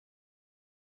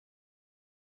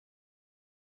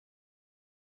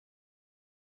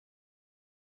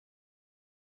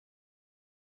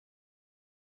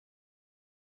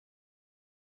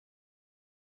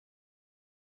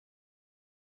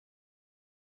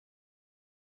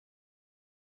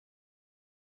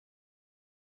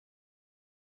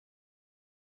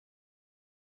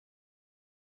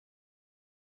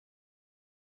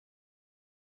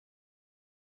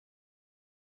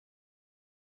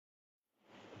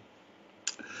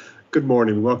Good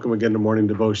morning. Welcome again to Morning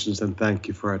Devotions, and thank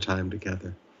you for our time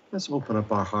together. Let's open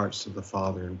up our hearts to the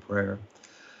Father in prayer.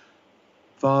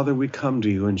 Father, we come to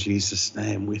you in Jesus'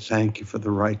 name. We thank you for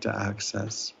the right to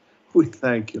access. We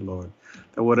thank you, Lord,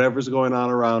 that whatever's going on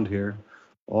around here,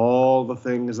 all the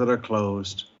things that are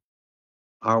closed,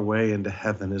 our way into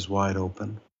heaven is wide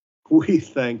open. We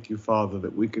thank you, Father,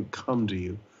 that we could come to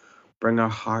you, bring our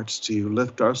hearts to you,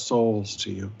 lift our souls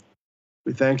to you.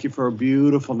 We thank you for a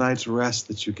beautiful night's rest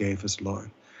that you gave us,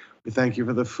 Lord. We thank you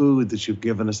for the food that you've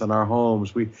given us in our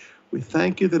homes. We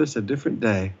thank you that it's a different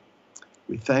day.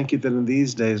 We thank you that in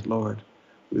these days, Lord,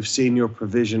 we've seen your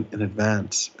provision in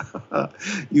advance.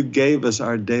 You gave us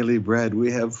our daily bread.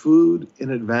 We have food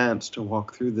in advance to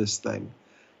walk through this thing.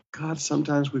 God,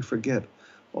 sometimes we forget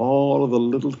all of the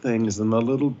little things and the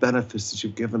little benefits that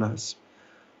you've given us.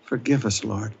 Forgive us,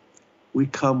 Lord. We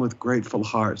come with grateful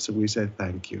hearts and we say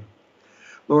thank you.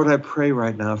 Lord, I pray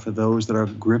right now for those that are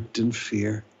gripped in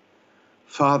fear.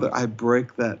 Father, I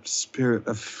break that spirit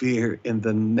of fear in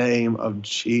the name of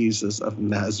Jesus of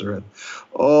Nazareth.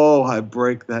 Oh, I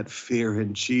break that fear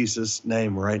in Jesus'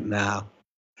 name right now.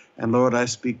 And Lord, I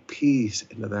speak peace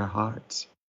into their hearts.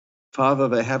 Father,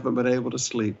 they haven't been able to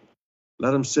sleep.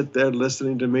 Let them sit there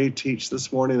listening to me teach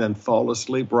this morning and fall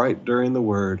asleep right during the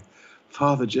word.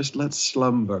 Father, just let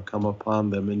slumber come upon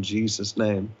them in Jesus'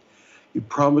 name. You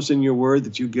promise in your word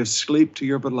that you give sleep to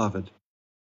your beloved.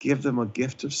 Give them a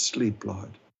gift of sleep, Lord.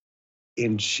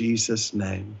 In Jesus'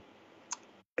 name,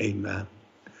 amen.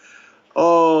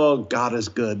 Oh, God is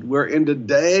good. We're into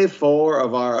day 4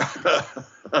 of our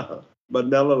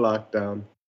Manila lockdown.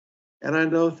 And I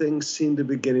know things seem to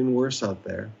be getting worse out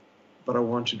there, but I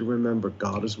want you to remember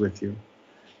God is with you.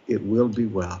 It will be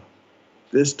well.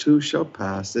 This too shall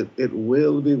pass. It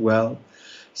will be well.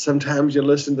 Sometimes you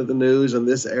listen to the news and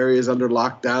this area is under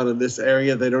lockdown, and this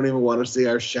area, they don't even want to see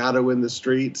our shadow in the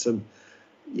streets. And,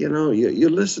 you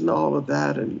listen to all of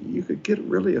that and you could get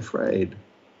really afraid.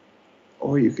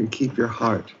 Or you can keep your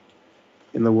heart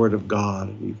in the Word of God,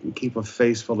 and you can keep a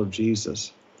face full of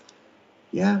Jesus.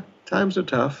 Yeah, times are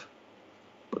tough,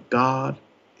 but God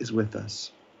is with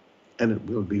us, and it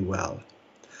will be well.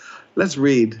 Let's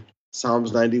read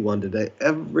Psalms 91 today.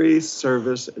 Every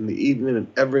service in the evening and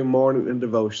every morning in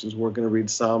devotions, we're going to read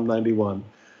Psalm 91.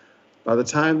 By the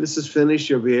time this is finished,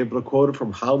 you'll be able to quote it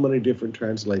from how many different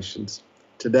translations.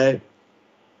 Today,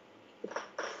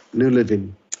 New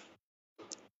Living.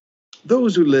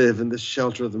 Those who live in the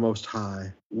shelter of the Most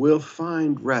High will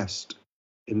find rest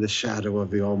in the shadow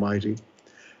of the Almighty.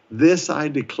 This I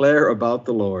declare about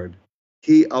the Lord.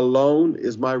 He alone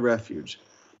is my refuge.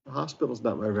 The hospital is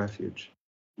not my refuge.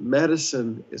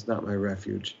 Medicine is not my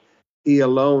refuge. He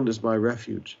alone is my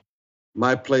refuge,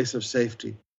 my place of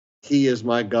safety. He is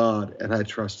my God, and I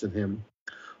trust in him.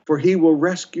 For he will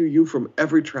rescue you from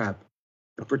every trap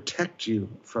and protect you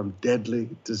from deadly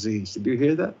disease. Did you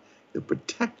hear that? He'll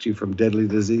protect you from deadly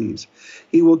disease.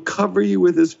 He will cover you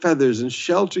with his feathers and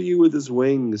shelter you with his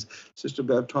wings. Sister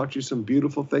Bev taught you some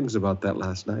beautiful things about that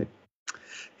last night.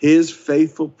 His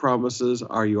faithful promises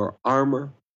are your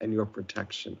armor and your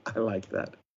protection. I like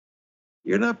that.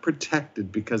 You're not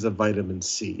protected because of vitamin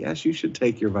C. Yes, you should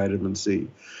take your vitamin C.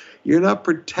 You're not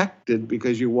protected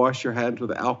because you wash your hands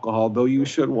with alcohol, though you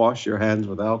should wash your hands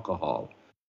with alcohol.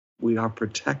 We are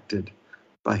protected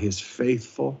by his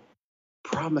faithful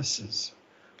promises.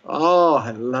 Oh, I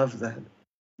love that.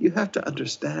 You have to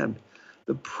understand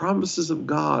the promises of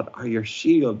God are your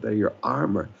shield, they're your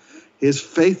armor. His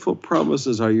faithful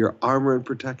promises are your armor and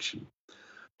protection.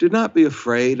 Do not be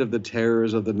afraid of the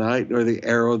terrors of the night, nor the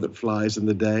arrow that flies in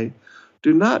the day.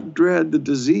 Do not dread the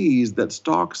disease that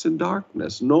stalks in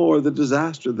darkness, nor the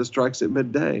disaster that strikes at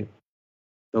midday.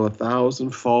 Though 1,000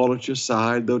 fall at your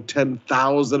side, though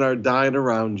 10,000 are dying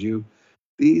around you,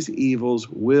 these evils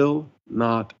will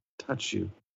not touch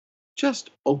you. Just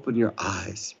open your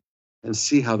eyes and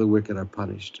see how the wicked are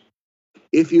punished.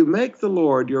 If you make the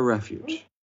Lord your refuge,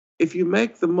 if you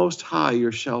make the Most High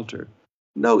your shelter,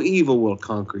 no evil will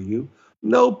conquer you.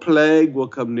 No plague will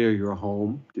come near your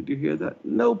home. Did you hear that?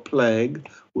 No plague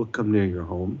will come near your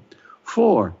home.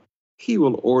 For he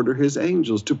will order his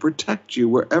angels to protect you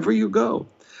wherever you go.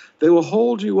 They will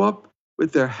hold you up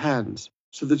with their hands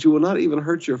so that you will not even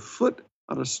hurt your foot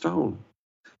on a stone.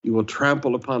 You will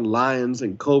trample upon lions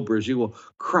and cobras. You will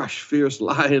crush fierce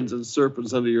lions and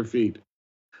serpents under your feet.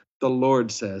 The Lord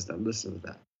says, now listen to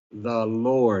that. The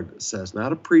Lord says,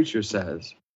 not a preacher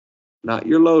says, not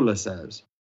your Lola says.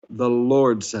 The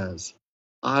Lord says,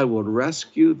 I will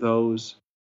rescue those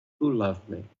who love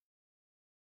me.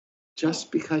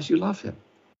 Just because you love him.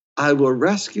 I will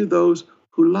rescue those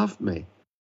who love me.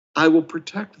 I will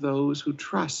protect those who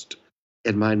trust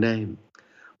in my name.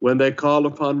 When they call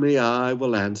upon me, I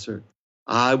will answer.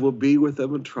 I will be with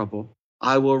them in trouble.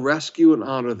 I will rescue and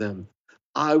honor them.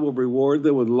 I will reward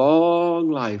them with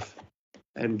long life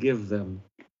and give them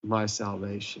my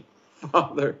salvation.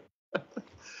 Father,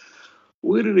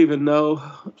 we don't even know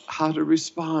how to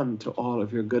respond to all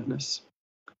of your goodness.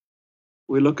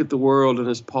 We look at the world, and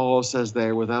as Paul says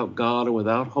there, without God and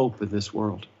without hope in this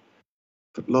world.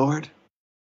 But Lord,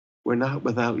 we're not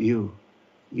without you.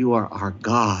 You are our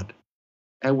God.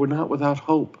 And we're not without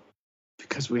hope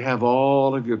because we have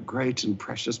all of your great and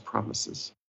precious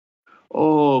promises.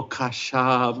 Oh,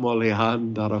 kasha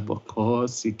molihandara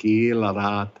bokosiki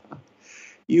larata.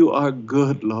 You are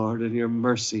good, Lord, and your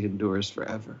mercy endures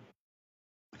forever.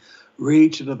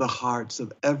 Reach into the hearts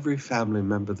of every family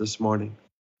member this morning.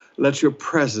 Let your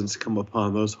presence come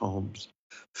upon those homes.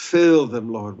 Fill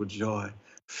them, Lord, with joy.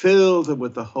 Fill them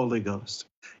with the Holy Ghost.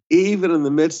 Even in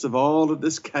the midst of all of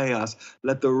this chaos,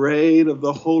 let the rain of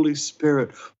the Holy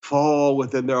Spirit fall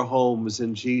within their homes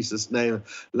in Jesus' name.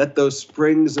 Let those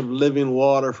springs of living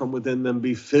water from within them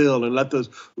be filled, and let those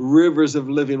rivers of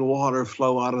living water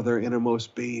flow out of their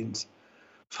innermost beings.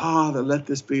 Father, let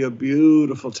this be a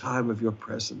beautiful time of your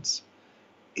presence.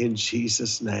 In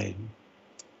Jesus' name,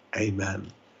 amen.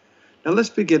 Now let's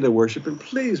begin to worship, and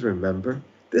please remember,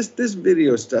 this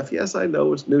video stuff, yes, I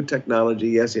know it's new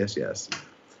technology, yes.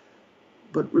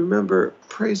 But remember,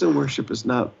 praise and worship is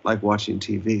not like watching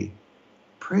TV.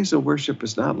 Praise and worship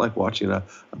is not like watching a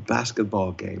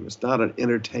basketball game. It's not an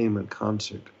entertainment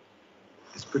concert.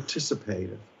 It's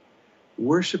participative.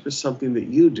 Worship is something that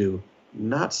you do,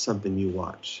 not something you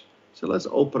watch. So let's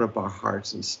open up our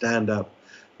hearts and stand up,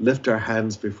 lift our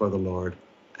hands before the Lord,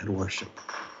 and worship.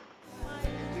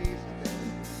 Running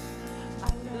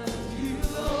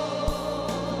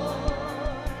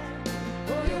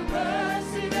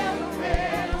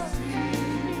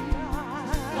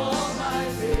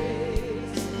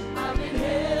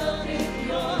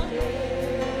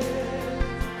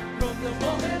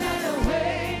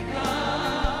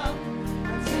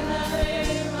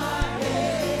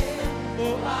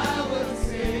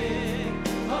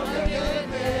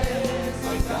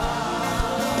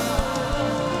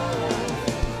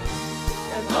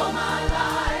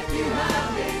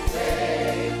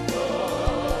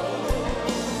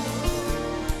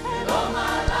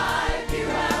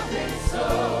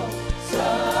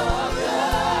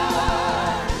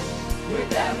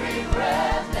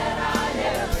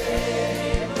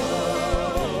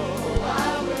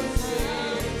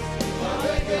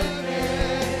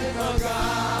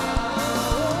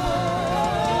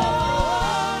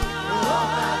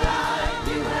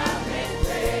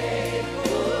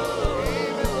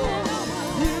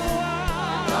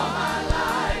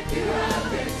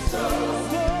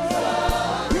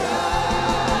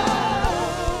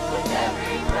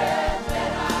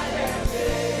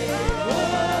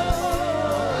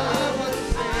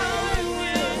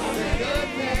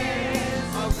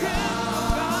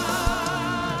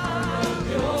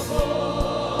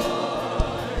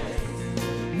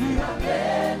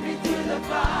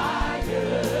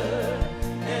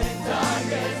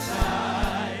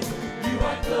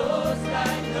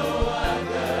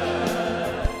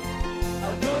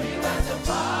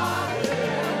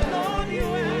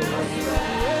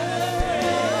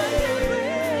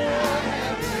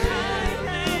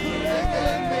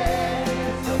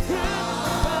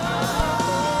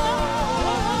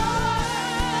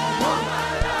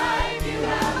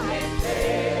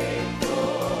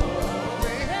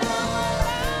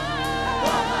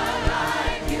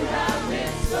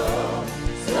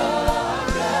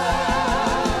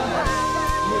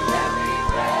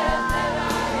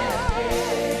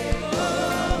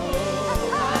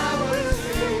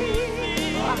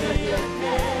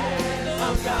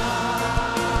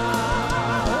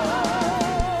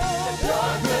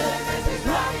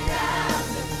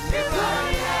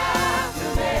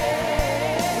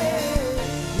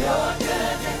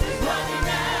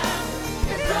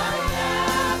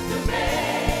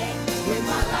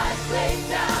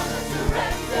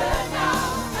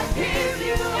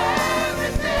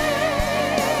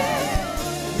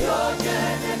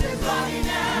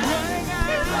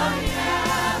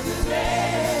after me.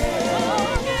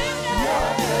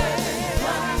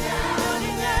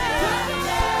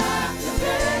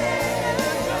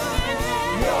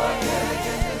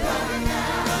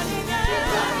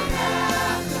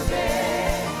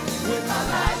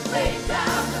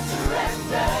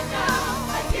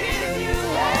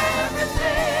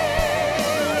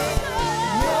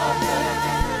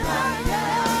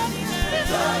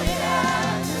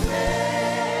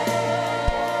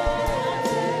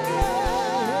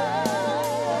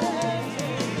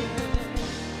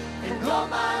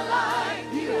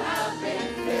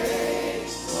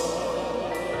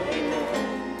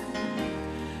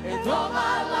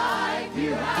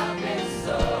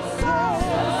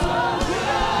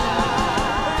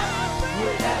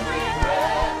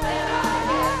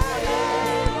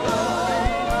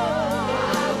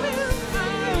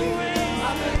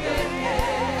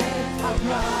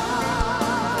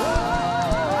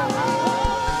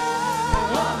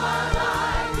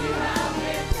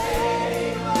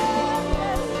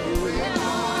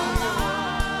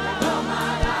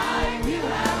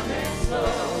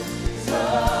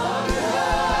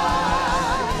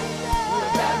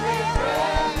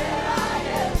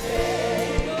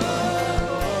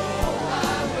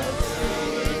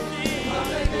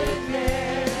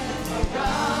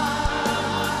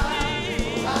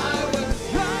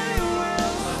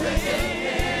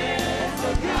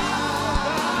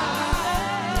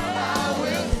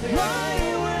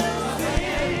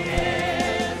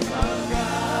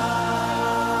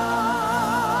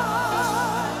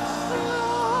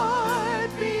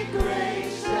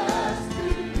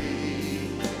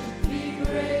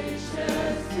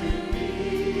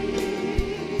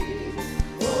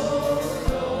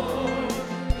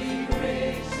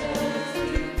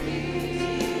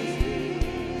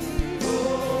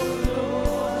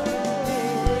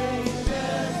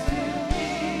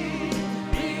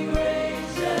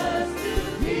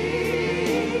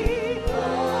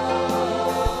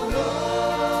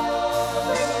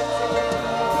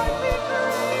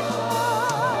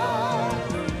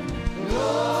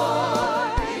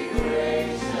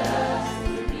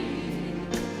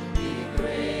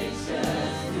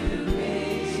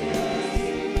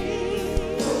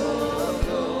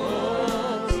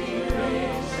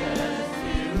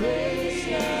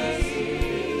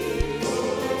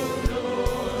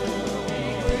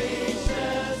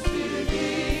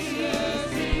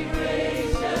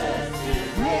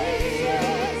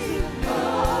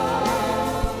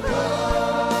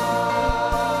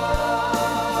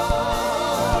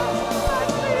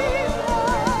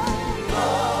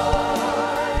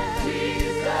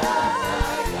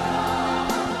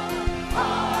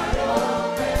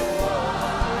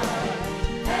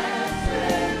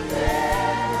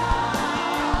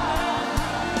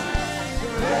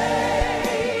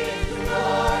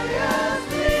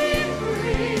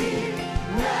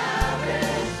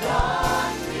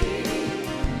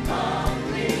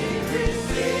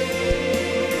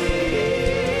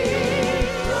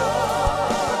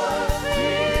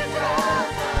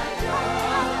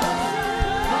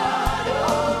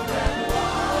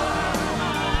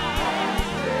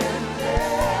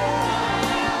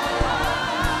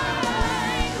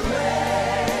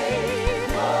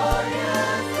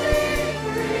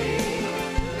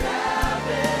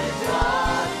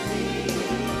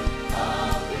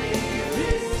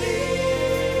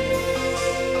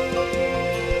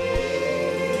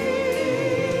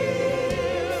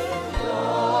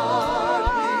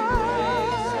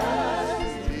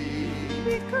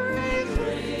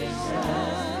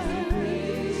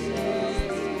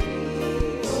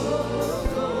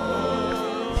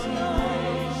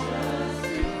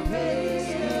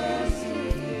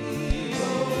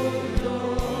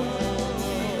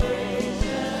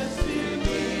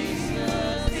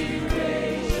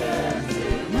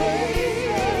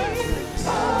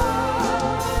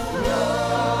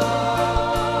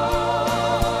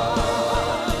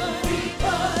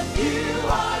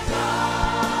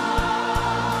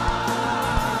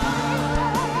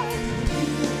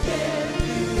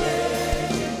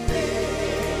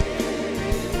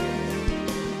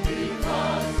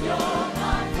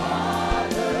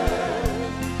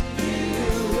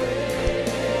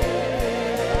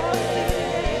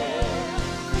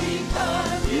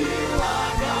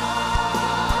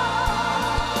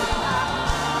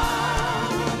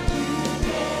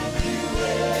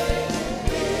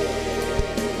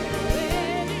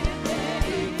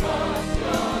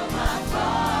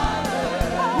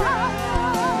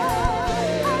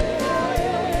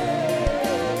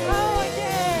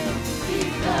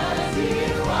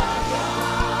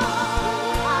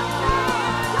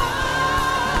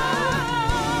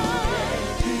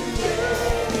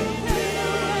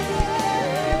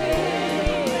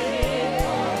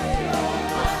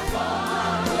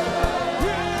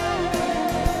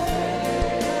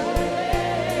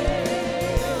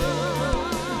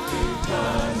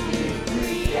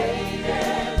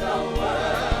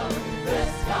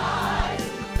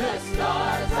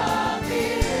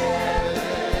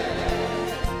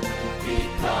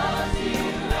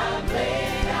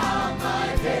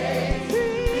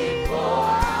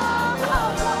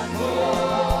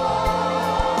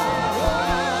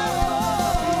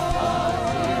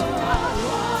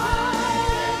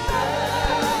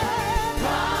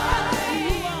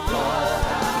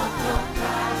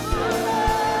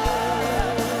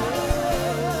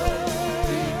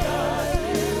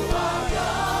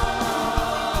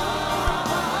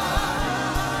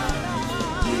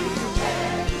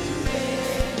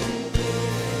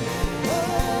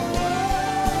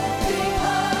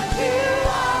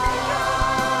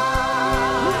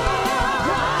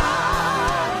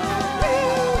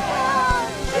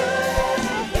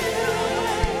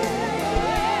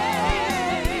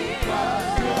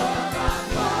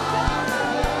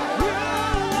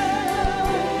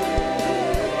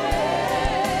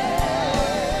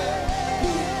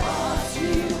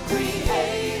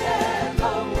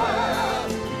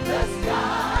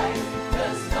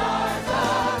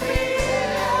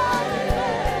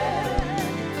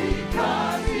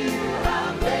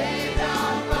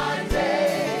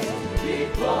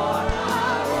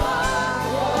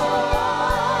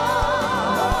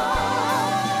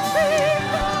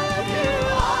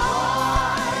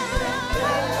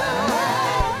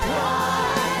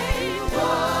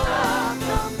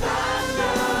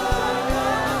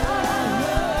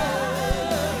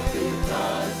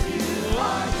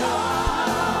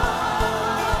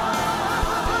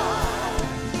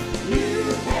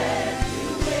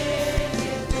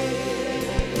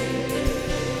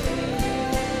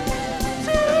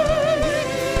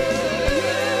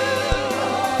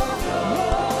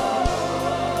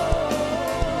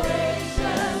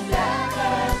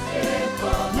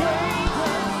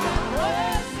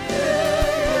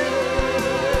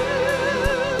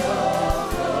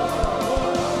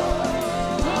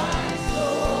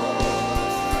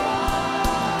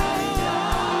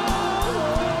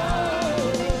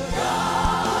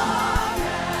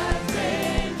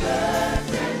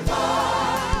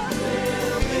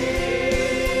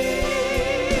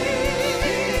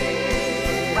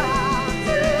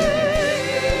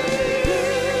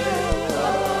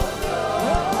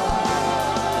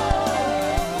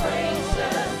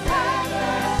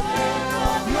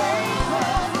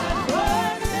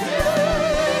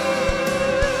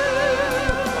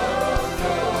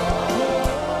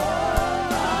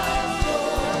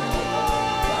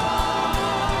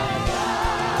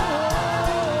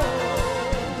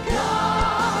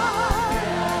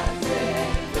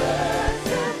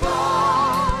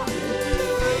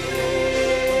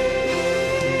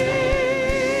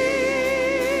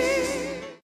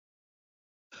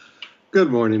 Good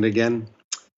morning again.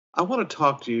 I want to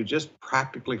talk to you just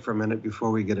practically for a minute before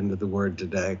we get into the word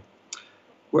today.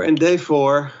 We're in day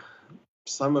 4.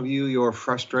 Some of you, your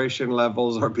frustration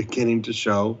levels are beginning to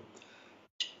show,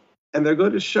 and they're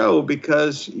going to show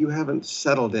because you haven't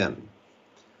settled in.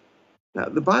 Now,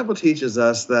 the Bible teaches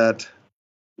us that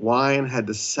wine had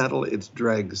to settle its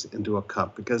dregs into a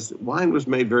cup because wine was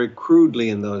made very crudely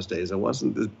in those days. It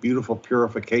wasn't this beautiful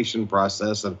purification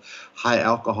process and high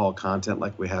alcohol content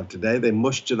like we have today. They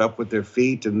mushed it up with their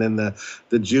feet, and then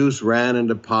the juice ran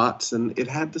into pots, and it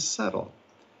had to settle.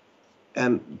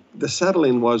 And the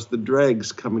settling was the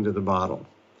dregs coming to the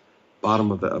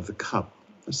bottom of the cup.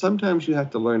 And sometimes you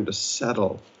have to learn to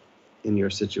settle in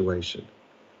your situation.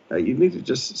 Now, you need to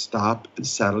just stop and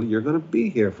settle. You're going to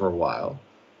be here for a while.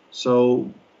 So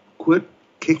quit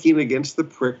kicking against the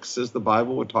pricks, as the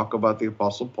Bible would talk about the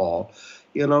Apostle Paul.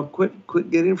 Quit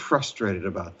getting frustrated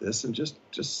about this and just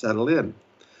settle in.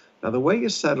 Now, the way you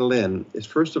settle in is,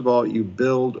 first of all, you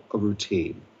build a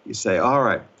routine. You say, all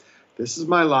right, this is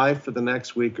my life for the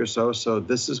next week or so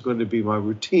this is going to be my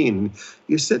routine.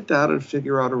 You sit down and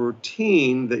figure out a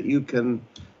routine that you can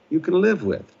live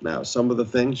with. Now, some of the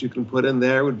things you can put in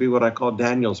there would be what I call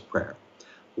Daniel's prayer,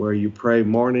 where you pray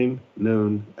morning,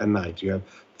 noon, and night. You have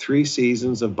 3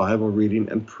 seasons of Bible reading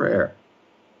and prayer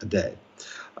a day.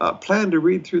 Plan to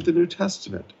read through the New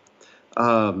Testament.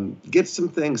 Get some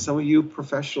things. Some of you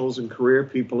professionals and career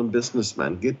people and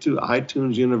businessmen, get to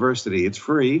iTunes University. It's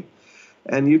free,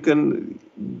 and you can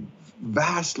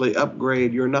vastly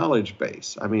upgrade your knowledge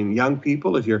base. I mean, young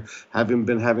people, if you're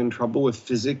been having trouble with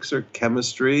physics or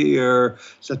chemistry or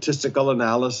statistical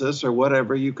analysis or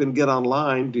whatever, you can get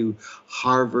online, do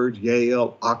Harvard,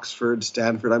 Yale, Oxford,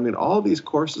 Stanford. I mean, all these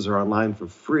courses are online for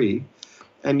free,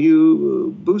 and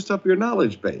you boost up your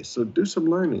knowledge base. So do some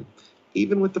learning.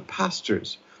 Even with the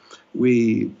pastors,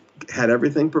 we had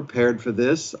everything prepared for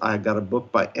this. I got a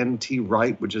book by N.T.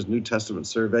 Wright, which is New Testament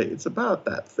Survey. It's about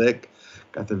that thick.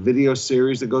 Got the video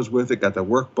series that goes with it, got the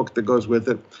workbook that goes with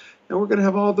it. And we're going to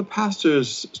have all the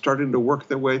pastors starting to work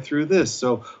their way through this.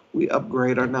 So we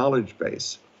upgrade our knowledge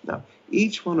base. Now,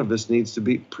 each one of us needs to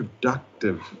be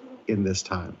productive in this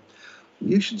time.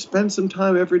 You should spend some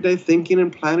time every day thinking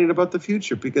and planning about the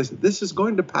future, because this is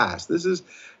going to pass. This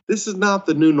is not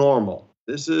the new normal.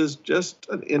 This is just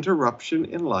an interruption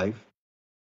in life.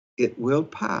 It will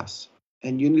pass.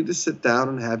 And you need to sit down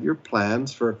and have your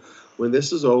plans for when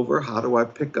this is over. How do I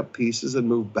pick up pieces and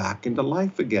move back into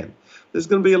life again? There's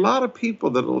going to be a lot of people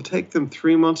that it'll take them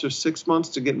 3 months or 6 months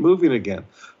to get moving again.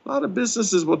 A lot of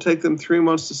businesses will take them 3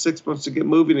 months to 6 months to get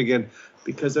moving again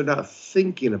because they're not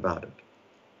thinking about it.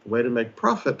 The way to make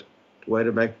profit, the way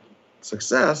to make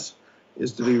success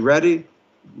is to be ready,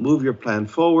 move your plan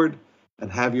forward,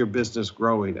 and have your business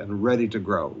growing and ready to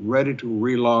grow, ready to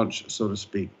relaunch, so to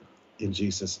speak, in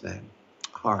Jesus' name.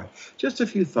 All right, just a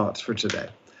few thoughts for today.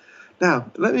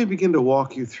 Now, let me begin to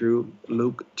walk you through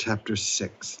Luke chapter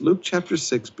 6. Luke chapter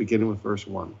 6, beginning with verse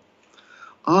 1.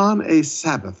 On a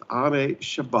Sabbath, on a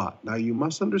Shabbat. Now, you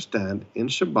must understand, in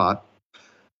Shabbat,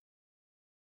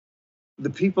 the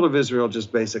people of Israel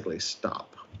just basically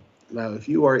stop. Now, if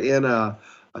you are in a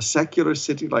secular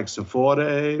city like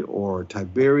Sephora or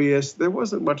Tiberias, there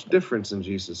wasn't much difference in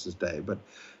Jesus' day, but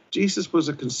Jesus was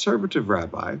a conservative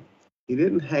rabbi. He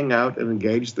didn't hang out and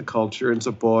engage the culture in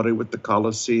Sephora with the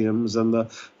Colosseums and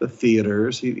the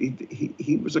theaters.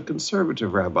 He was a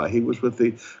conservative rabbi. He was with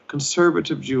the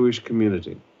conservative Jewish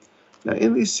community. Now,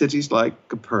 in these cities like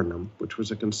Capernaum, which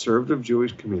was a conservative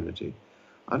Jewish community,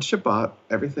 on Shabbat,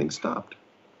 everything stopped.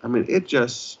 I mean, it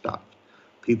just stopped.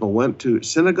 People went to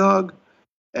synagogue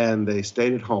and they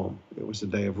stayed at home. It was a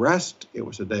day of rest. It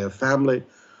was a day of family.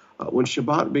 When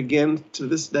Shabbat begins, to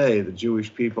this day, the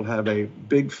Jewish people have a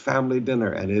big family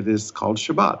dinner, and it is called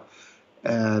Shabbat.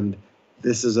 And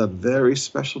this is a very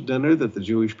special dinner that the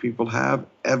Jewish people have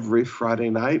every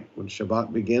Friday night when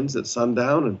Shabbat begins at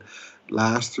sundown and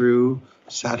lasts through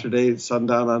Saturday,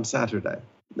 sundown on Saturday.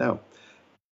 Now,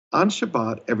 on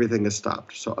Shabbat, everything is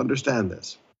stopped. So understand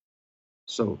this.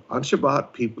 So on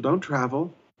Shabbat, people don't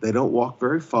travel. They don't walk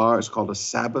very far. It's called a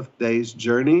Sabbath day's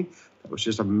journey. That was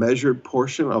just a measured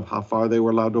portion of how far they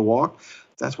were allowed to walk.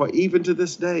 That's why even to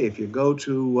this day, if you go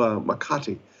to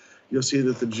Makati, you'll see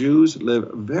that the Jews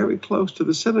live very close to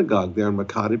the synagogue there in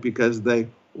Makati because they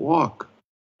walk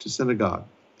to synagogue.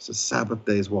 It's a Sabbath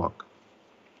day's walk.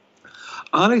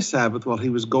 On a Sabbath, while he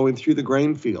was going through the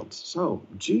grain fields. So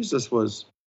Jesus was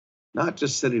not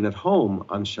just sitting at home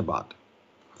on Shabbat.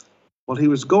 Well, he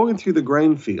was going through the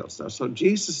grain fields. Now, so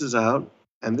Jesus is out,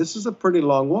 and this is a pretty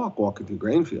long walk, walking through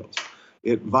grain fields.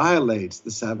 It violates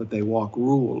the Sabbath day walk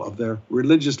rule of their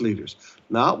religious leaders.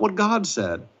 Not what God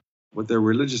said, what their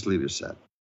religious leaders said.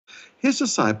 His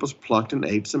disciples plucked and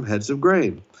ate some heads of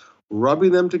grain,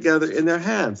 rubbing them together in their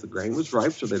hands. The grain was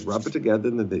ripe, so they'd rub it together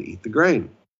and then they'd eat the grain.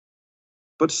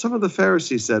 But some of the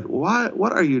Pharisees said,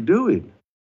 what are you doing?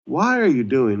 Why are you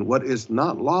doing what is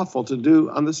not lawful to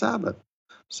do on the Sabbath?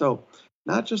 So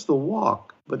not just the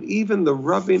walk, but even the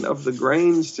rubbing of the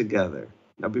grains together.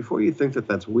 Now, before you think that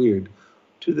that's weird,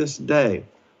 to this day,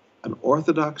 an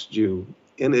Orthodox Jew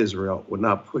in Israel would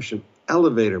not push an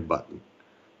elevator button.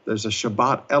 There's a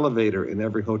Shabbat elevator in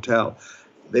every hotel.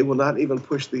 They will not even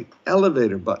push the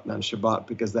elevator button on Shabbat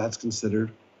because that's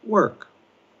considered work.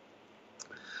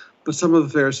 But some of the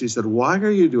Pharisees said, why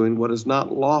are you doing what is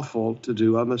not lawful to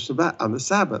do on the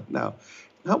Sabbath? Now,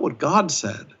 not what God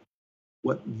said,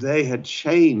 what they had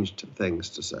changed things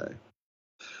to say.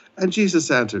 And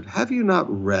Jesus answered, have you not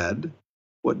read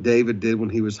what David did when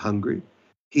he was hungry,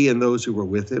 he and those who were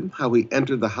with him, how he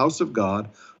entered the house of God,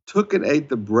 took and ate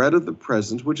the bread of the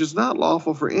presence, which is not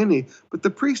lawful for any but the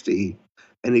priest to eat,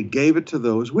 and he gave it to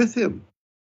those with him.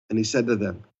 And he said to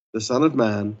them, the Son of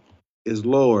Man is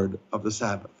Lord of the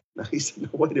Sabbath. Now he said, no,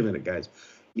 wait a minute, guys.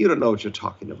 You don't know what you're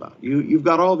talking about. You've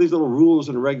got all these little rules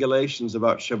and regulations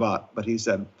about Shabbat. But he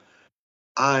said,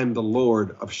 I'm the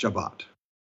Lord of Shabbat.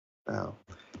 Now,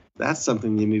 that's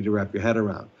something you need to wrap your head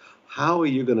around. How are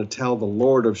you going to tell the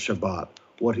Lord of Shabbat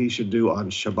what he should do on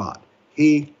Shabbat?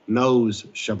 He knows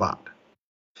Shabbat.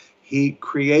 He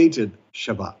created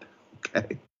Shabbat.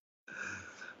 Okay.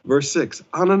 Verse 6,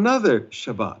 on another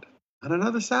Shabbat, on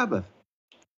another Sabbath.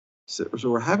 So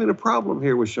we're having a problem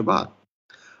here with Shabbat.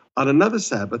 On another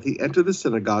Sabbath, he entered the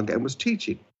synagogue and was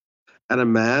teaching. And a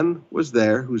man was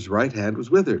there whose right hand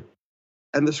was withered.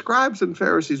 And the scribes and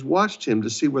Pharisees watched him to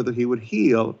see whether he would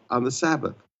heal on the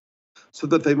Sabbath, so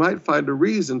that they might find a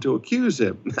reason to accuse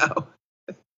him. Now,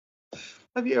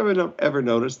 have you ever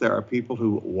noticed there are people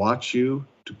who watch you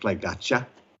to play gotcha?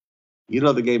 You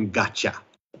know the game gotcha.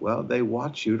 Well, they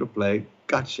watch you to play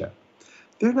gotcha.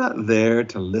 They're not there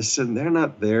to listen. They're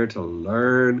not there to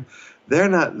learn. They're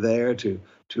not there to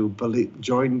believe,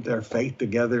 join their faith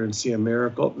together and see a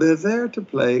miracle. They're there to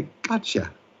play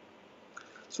gotcha.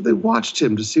 So they watched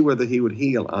him to see whether he would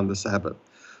heal on the Sabbath,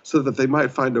 so that they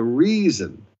might find a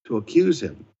reason to accuse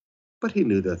him. But he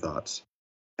knew their thoughts.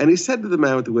 And he said to the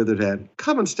man with the withered hand,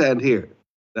 come and stand here.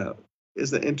 Now,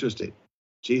 isn't it interesting?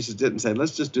 Jesus didn't say,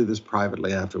 let's just do this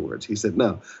privately afterwards. He said,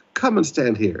 no, come and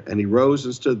stand here. And he rose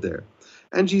and stood there.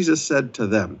 And Jesus said to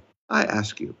them, I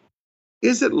ask you,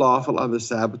 is it lawful on the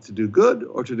Sabbath to do good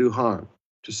or to do harm,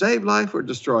 to save life or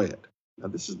destroy it? Now,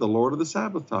 this is the Lord of the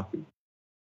Sabbath talking.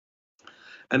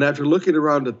 And after looking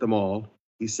around at them all,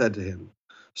 he said to him,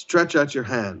 stretch out your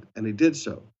hand. And he did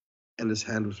so, and his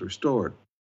hand was restored.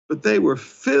 But they were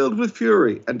filled with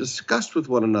fury and discussed with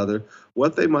one another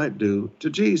what they might do to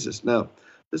Jesus. Now,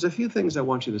 there's a few things I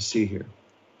want you to see here.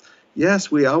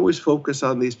 Yes, we always focus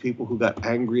on these people who got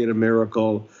angry at a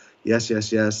miracle. Yes,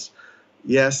 yes, yes.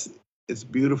 Yes, it's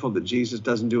beautiful that Jesus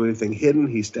doesn't do anything hidden.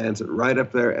 He stands it right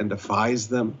up there and defies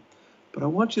them. But I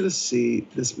want you to see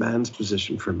this man's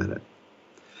position for a minute.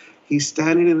 He's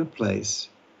standing in a place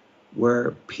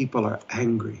where people are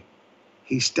angry.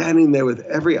 He's standing there with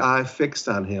every eye fixed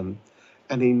on him,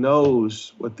 and he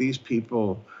knows what these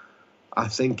people are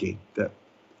thinking, that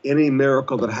any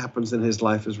miracle that happens in his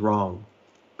life is wrong.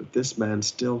 But this man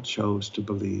still chose to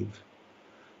believe.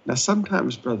 Now,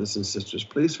 sometimes, brothers and sisters,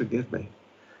 please forgive me,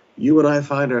 you and I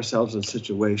find ourselves in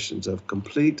situations of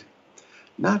complete,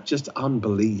 not just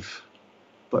unbelief,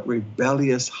 but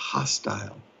rebellious,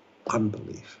 hostile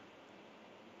unbelief.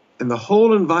 And the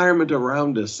whole environment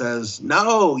around us says,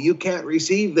 no, you can't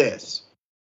receive this.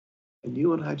 And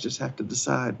you and I just have to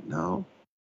decide, no,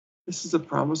 this is a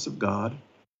promise of God,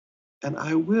 and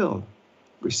I will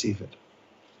receive it.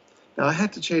 Now, I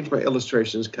had to change my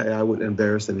illustrations because I wouldn't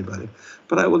embarrass anybody.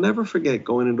 But I will never forget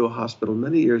going into a hospital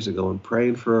many years ago and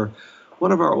praying for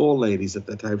one of our old ladies at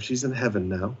that time. She's in heaven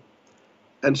now.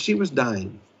 And she was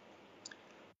dying.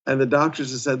 And the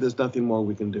doctors had said there's nothing more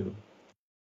we can do.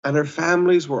 And her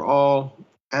families were all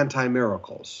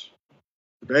anti-miracles.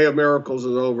 The day of miracles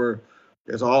is over.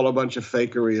 It's all a bunch of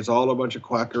fakery. It's all a bunch of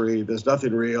quackery. There's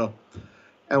nothing real.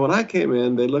 And when I came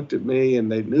in, they looked at me and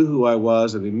they knew who I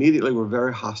was and immediately were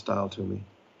very hostile to me.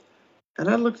 And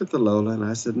I looked at the Lola and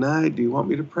I said, Nye, do you want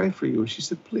me to pray for you? And she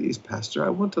said, please, Pastor, I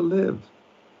want to live.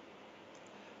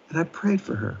 And I prayed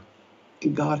for her.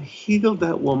 And God healed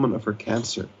that woman of her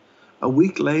cancer. A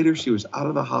week later, she was out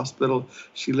of the hospital.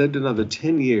 She lived another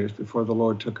 10 years before the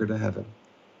Lord took her to heaven.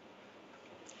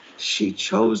 She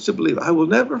chose to believe. I will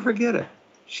never forget it.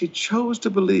 She chose to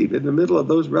believe in the middle of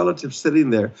those relatives sitting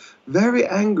there, very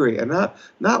angry and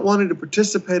not wanting to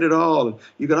participate at all.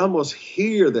 You could almost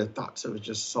hear their thoughts. It was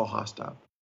just so hostile.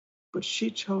 But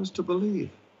she chose to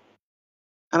believe.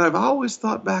 And I've always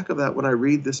thought back of that when I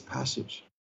read this passage.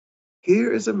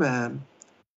 Here is a man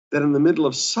that in the middle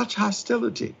of such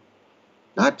hostility,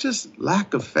 not just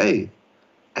lack of faith,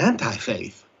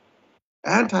 anti-faith,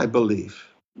 anti-belief,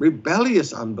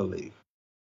 rebellious unbelief,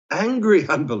 angry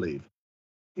unbelief.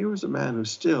 Here was a man who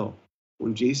still,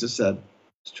 when Jesus said,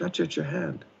 stretch out your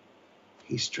hand,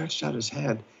 he stretched out his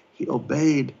hand. He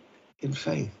obeyed in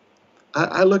faith.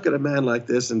 I look at a man like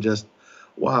this and just,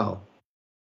 wow,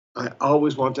 I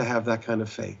always want to have that kind of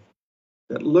faith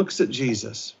that looks at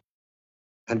Jesus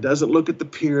and doesn't look at the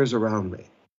peers around me.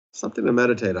 Something to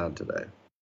meditate on today.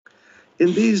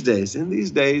 In these days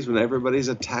when everybody's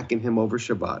attacking him over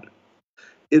Shabbat,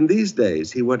 in these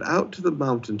days he went out to the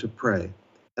mountain to pray,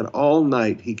 and all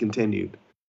night he continued.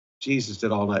 Jesus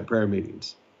did all-night prayer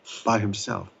meetings by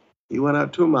himself. He went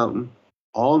out to a mountain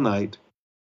all night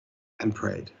and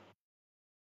prayed.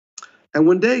 And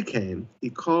when day came, he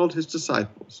called his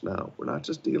disciples. Now, we're not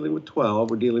just dealing with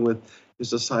 12, we're dealing with his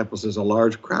disciples. There's a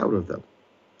large crowd of them.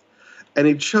 And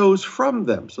he chose from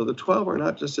them. So the 12 are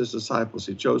not just his disciples.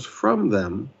 He chose from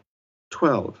them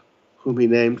 12, whom he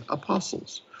named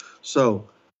apostles. So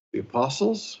the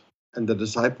apostles and the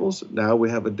disciples, now we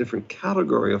have a different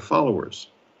category of followers.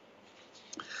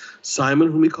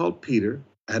 Simon, whom he called Peter,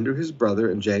 Andrew his brother,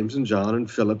 and James and John,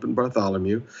 and Philip and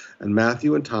Bartholomew, and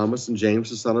Matthew and Thomas, and James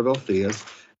the son of Alphaeus,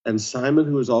 and Simon,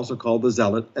 who is also called the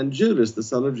Zealot, and Judas the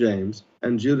son of James,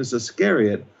 and Judas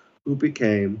Iscariot, who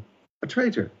became a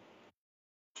traitor.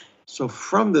 So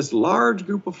from this large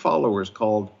group of followers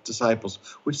called disciples,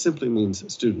 which simply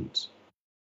means students,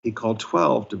 he called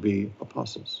 12 to be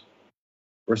apostles.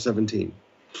 Verse 17,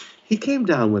 he came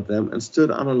down with them and stood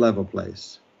on a level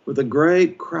place with a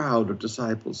great crowd of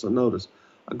disciples. So notice,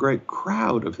 a great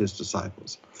crowd of his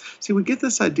disciples. See, we get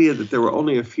this idea that there were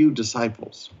only a few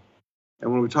disciples.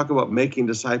 And when we talk about making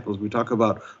disciples, we talk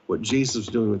about what Jesus was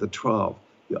doing with the 12.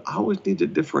 You always need to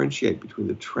differentiate between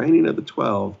the training of the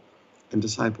 12 and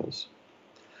disciples.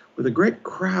 With a great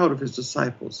crowd of his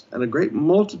disciples and a great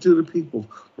multitude of people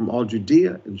from all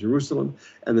Judea and Jerusalem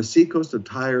and the seacoast of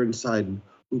Tyre and Sidon,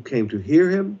 who came to hear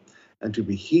him and to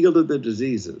be healed of their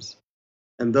diseases.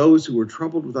 And those who were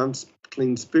troubled with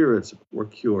unclean spirits were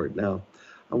cured. Now,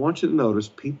 I want you to notice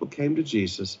people came to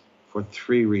Jesus for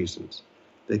 3 reasons.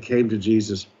 They came to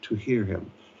Jesus to hear him.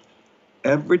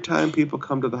 Every time people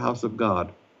come to the house of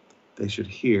God, they should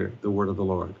hear the word of the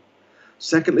Lord.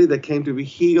 Secondly, they came to be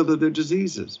healed of their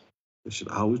diseases. There should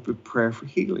always be prayer for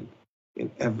healing.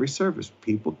 In every service,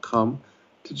 people come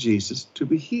to Jesus to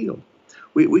be healed.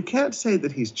 We can't say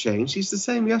that he's changed. He's the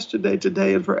same yesterday,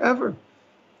 today, and forever.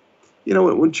 You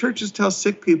know, when churches tell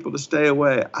sick people to stay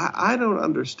away, I don't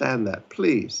understand that,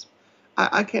 please.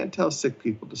 I can't tell sick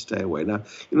people to stay away. Now,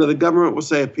 you know, the government will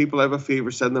say if people have a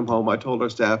fever, send them home. I told our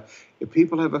staff, if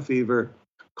people have a fever,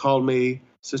 call me.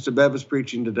 Sister Bev is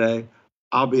preaching today.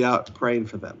 I'll be out praying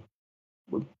for them.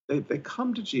 Well, they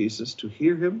come to Jesus to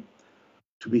hear him,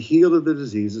 to be healed of the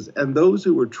diseases, and those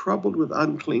who were troubled with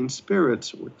unclean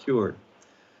spirits were cured.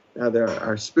 Now, there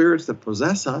are spirits that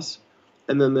possess us,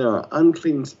 and then there are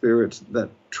unclean spirits that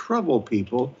trouble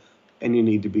people, and you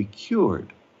need to be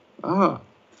cured. Now,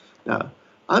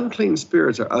 unclean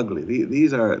spirits are ugly.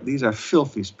 These are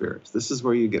filthy spirits. This is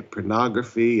where you get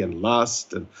pornography and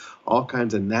lust and all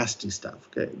kinds of nasty stuff.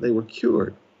 Okay, they were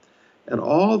cured. And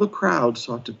all the crowd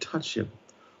sought to touch him,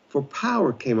 for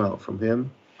power came out from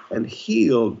him and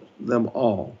healed them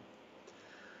all.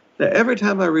 Now, every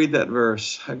time I read that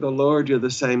verse, I go, Lord, you're the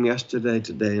same yesterday,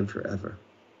 today, and forever.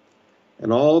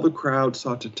 And all the crowd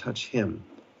sought to touch him,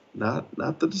 not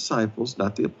the disciples,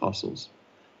 not the apostles.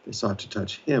 They sought to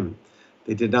touch him.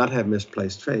 They did not have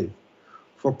misplaced faith,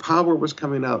 for power was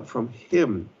coming out from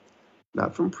him,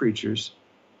 not from preachers,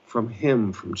 from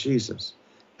him, from Jesus.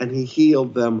 And he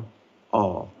healed them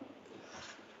all.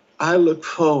 I look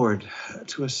forward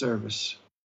to a service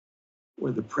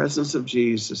where the presence of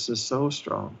Jesus is so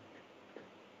strong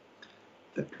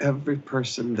that every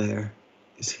person there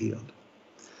is healed.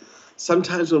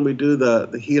 Sometimes when we do the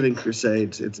healing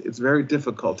crusades, it's very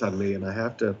difficult on me, and I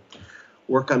have to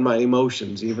work on my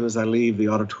emotions even as I leave the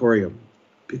auditorium,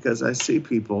 because I see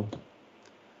people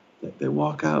that they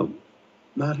walk out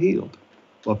not healed.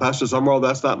 Well, Pastor Summerall,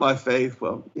 that's not my faith.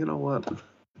 Well, you know what?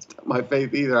 It's not my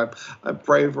faith either. I'm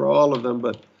praying for all of them,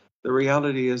 but the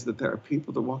reality is that there are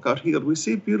people that walk out healed. We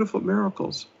see beautiful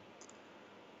miracles,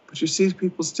 but you see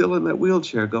people still in that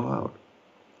wheelchair go out.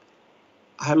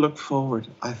 I look forward,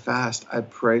 I fast, I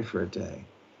pray for a day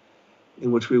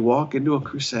in which we walk into a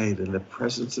crusade and the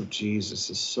presence of Jesus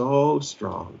is so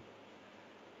strong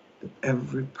that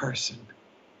every person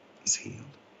is healed.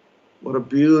 What a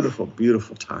beautiful,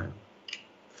 beautiful time.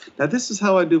 Now, this is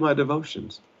how I do my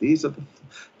devotions. These are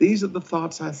the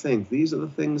thoughts I think. These are the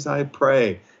things I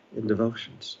pray in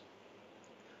devotions.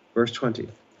 Verse 20.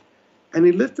 And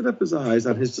he lifted up his eyes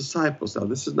on his disciples. Now,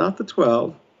 this is not the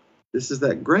 12. This is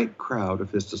that great crowd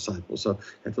of his disciples. So you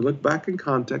have to look back in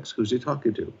context. Who's he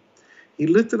talking to? He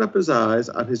lifted up his eyes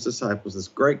on his disciples, this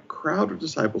great crowd of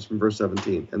disciples from verse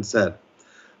 17, and said,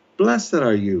 Blessed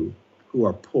are you who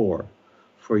are poor,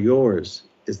 for yours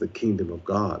is the kingdom of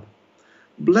God.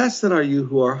 Blessed are you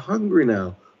who are hungry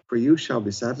now, for you shall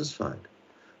be satisfied.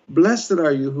 Blessed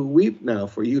are you who weep now,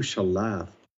 for you shall laugh.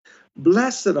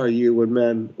 Blessed are you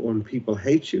when people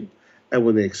hate you, and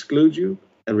when they exclude you,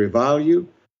 and revile you,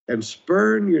 and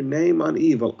spurn your name on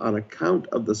evil on account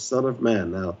of the Son of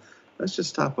Man. Now, let's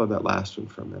just stop on that last one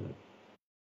for a minute.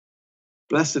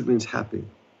 Blessed means happy.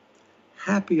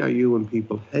 Happy are you when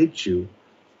people hate you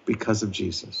because of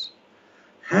Jesus.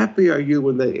 Happy are you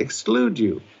when they exclude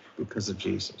you because of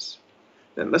Jesus.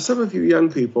 Now, some of you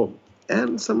young people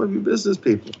and some of you business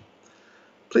people,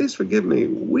 please forgive me,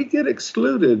 we get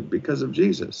excluded because of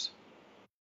Jesus.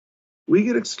 We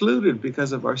get excluded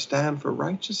because of our stand for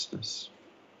righteousness.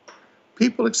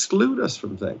 People exclude us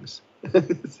from things.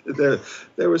 There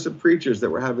were some preachers that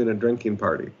were having a drinking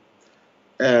party.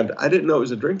 And I didn't know it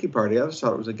was a drinking party. I just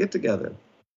thought it was a get-together.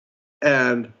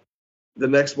 And the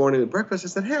next morning at breakfast, I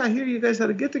said, hey, I hear you guys had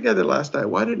a get-together last night.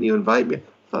 Why didn't you invite me?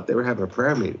 I thought they were having a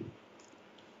prayer meeting.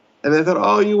 And they thought,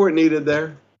 oh, you weren't needed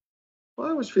there. Well,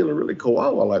 I was feeling really cool.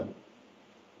 Well,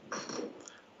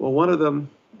 one of them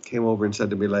came over and said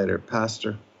to me later,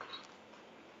 Pastor,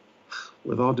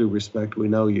 with all due respect, we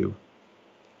know you.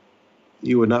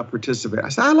 You would not participate. I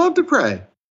said, I love to pray.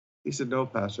 He said, no,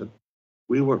 Pastor,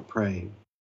 we weren't praying.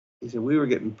 He said, we were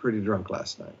getting pretty drunk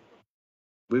last night.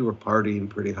 We were partying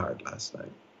pretty hard last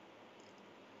night.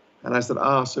 And I said,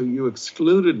 so you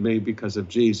excluded me because of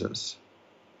Jesus.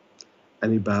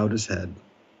 And he bowed his head.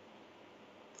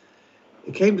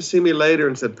 He came to see me later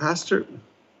and said, Pastor,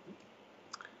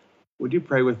 would you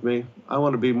pray with me? I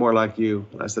want to be more like you.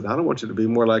 And I said, I don't want you to be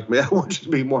more like me. I want you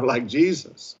to be more like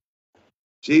Jesus.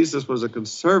 Jesus was a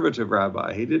conservative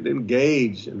rabbi. He didn't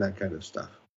engage in that kind of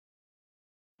stuff.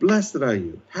 Blessed are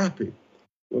you, happy,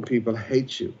 when people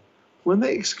hate you, when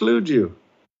they exclude you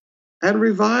and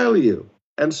revile you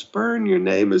and spurn your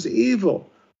name as evil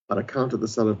on account of the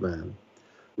Son of Man.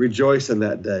 Rejoice in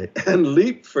that day and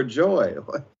leap for joy.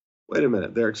 Wait a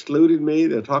minute, they're excluding me,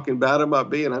 they're talking bad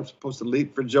about me, and I'm supposed to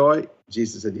leap for joy?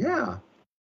 Jesus said, yeah,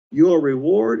 your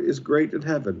reward is great in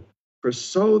heaven, for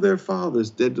so their fathers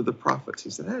did to the prophets.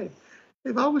 He said, hey,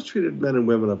 they've always treated men and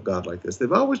women of God like this.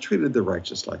 They've always treated the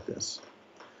righteous like this.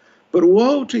 But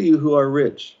woe to you who are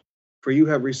rich, for you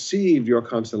have received your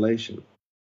consolation.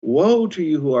 Woe to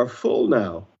you who are full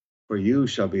now, for you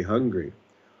shall be hungry.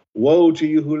 Woe to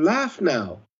you who laugh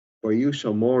now, for you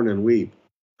shall mourn and weep.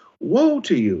 Woe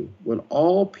to you when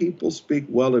all people speak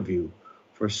well of you,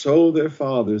 for so their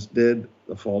fathers did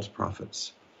the false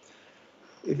prophets.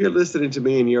 If you're listening to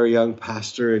me and you're a young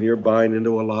pastor and you're buying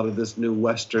into a lot of this new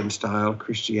Western style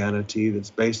Christianity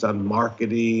that's based on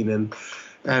marketing and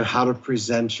how to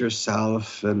present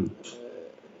yourself, and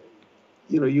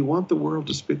you want the world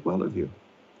to speak well of you.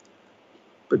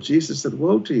 But Jesus said,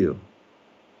 woe to you.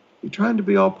 You're trying to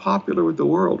be all popular with the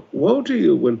world. Woe to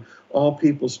you when all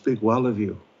people speak well of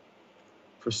you.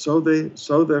 For so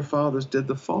their fathers did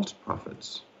the false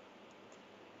prophets.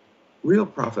 Real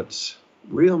prophets,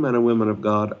 real men and women of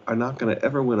God are not going to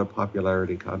ever win a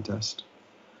popularity contest.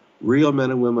 Real men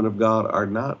and women of God are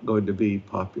not going to be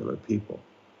popular people.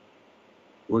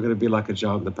 We're going to be like a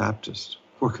John the Baptist.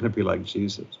 We're going to be like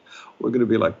Jesus. We're going to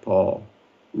be like Paul.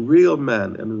 Real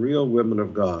men and real women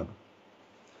of God.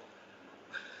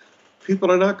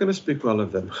 People are not going to speak well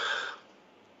of them.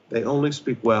 They only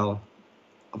speak well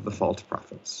of the false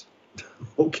prophets.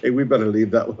 Okay, we better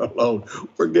leave that one alone.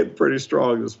 We're getting pretty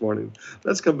strong this morning.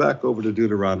 Let's come back over to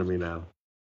Deuteronomy now.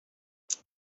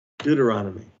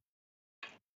 Deuteronomy.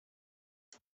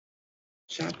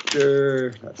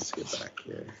 Let's get back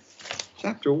here.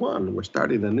 Chapter 1. We're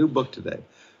starting a new book today.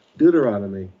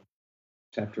 Deuteronomy,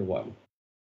 chapter 1.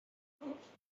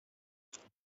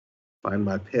 Find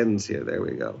my pens here. There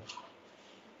we go.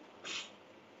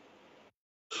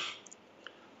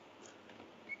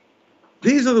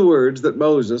 These are the words that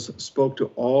Moses spoke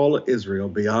to all Israel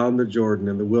beyond the Jordan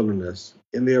in the wilderness,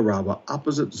 in the Arabah,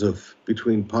 opposite Zuph,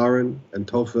 between Paran and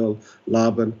Tophel,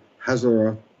 Laban,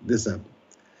 Hazorah, Dizeb.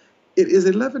 It is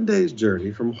 11 days'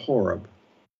 journey from Horeb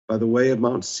by the way of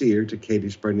Mount Seir to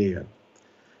Kadesh Barnea.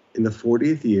 In the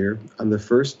 40th year, on the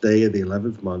first day of the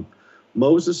 11th month,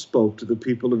 Moses spoke to the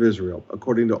people of Israel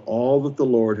according to all that the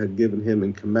Lord had given him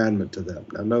in commandment to them.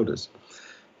 Now notice,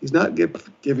 he's not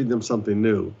giving them something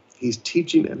new. He's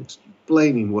teaching and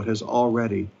explaining what has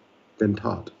already been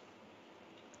taught.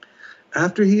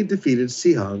 After he had defeated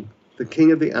Sihon, the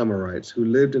king of the Amorites, who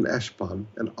lived in Eshbon,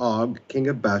 and Og, king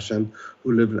of Bashan,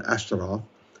 who lived in Ashtaroth,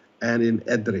 and in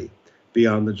Edrei,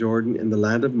 beyond the Jordan in the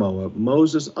land of Moab,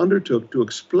 Moses undertook to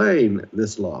explain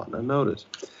this law. Now notice,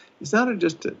 it's not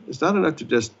enough to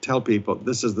just tell people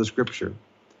this is the scripture.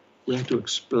 We have to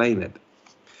explain it.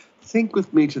 Think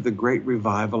with me to the great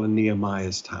revival in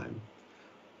Nehemiah's time.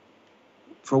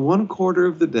 For 1/4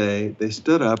 of the day, they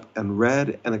stood up and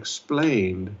read and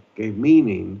explained, gave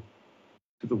meaning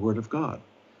to the Word of God.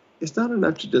 It's not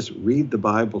enough to just read the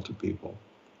Bible to people.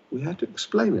 We have to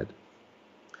explain it.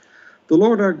 The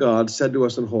Lord our God said to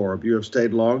us in Horeb, "You have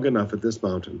stayed long enough at this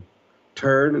mountain.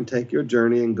 Turn and take your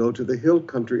journey and go to the hill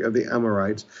country of the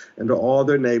Amorites and to all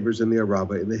their neighbors in the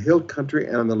Arabah, in the hill country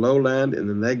and on the lowland, in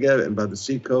the Negev and by the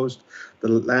seacoast, the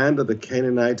land of the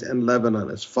Canaanites and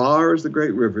Lebanon, as far as the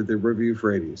great river, the river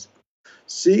Euphrates.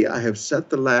 See, I have set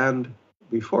the land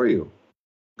before you.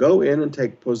 Go in and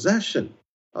take possession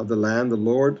of the land the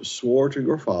Lord swore to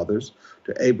your fathers,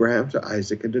 to Abraham, to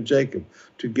Isaac, and to Jacob,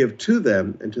 to give to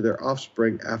them and to their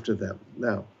offspring after them."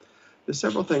 Now, there's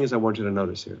several things I want you to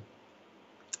notice here.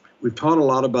 We've taught a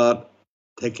lot about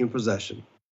taking possession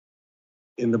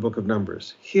in the book of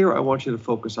Numbers. Here, I want you to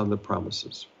focus on the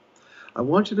promises. I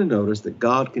want you to notice that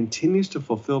God continues to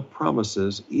fulfill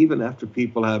promises even after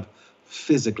people have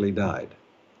physically died.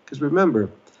 Because remember,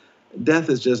 death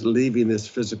is just leaving this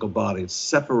physical body. It's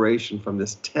separation from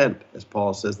this tent, as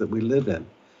Paul says, that we live in.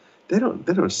 They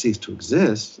don't cease to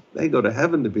exist. They go to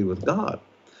heaven to be with God.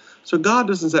 So God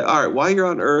doesn't say, all right, while you're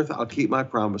on earth, I'll keep my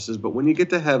promises. But when you get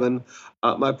to heaven,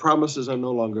 my promises are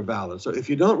no longer valid. So if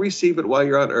you don't receive it while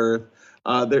you're on earth,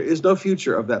 there is no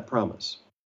future of that promise.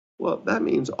 Well, that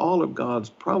means all of God's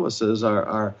promises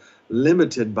are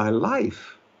limited by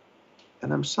life.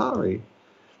 And I'm sorry,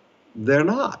 they're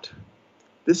not.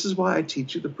 This is why I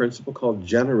teach you the principle called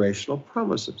generational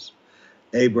promises.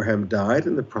 Abraham died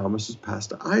and the promises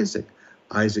passed to Isaac.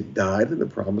 Isaac died and the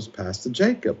promise passed to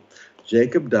Jacob.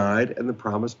 Jacob died and the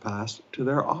promise passed to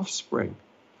their offspring.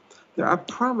 There are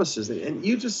promises,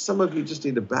 and some of you just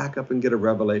need to back up and get a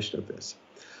revelation of this.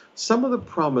 Some of the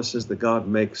promises that God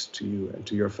makes to you and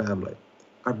to your family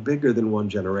are bigger than one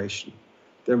generation.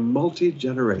 They're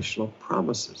multi-generational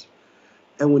promises.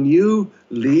 And when you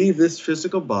leave this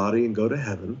physical body and go to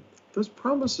heaven, those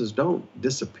promises don't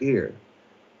disappear.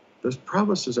 Those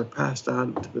promises are passed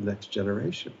on to the next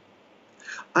generation.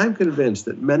 I'm convinced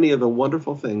that many of the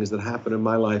wonderful things that happen in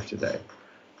my life today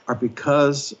are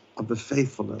because of the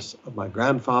faithfulness of my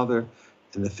grandfather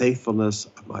and the faithfulness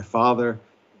of my father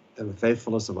and the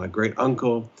faithfulness of my great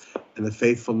uncle and the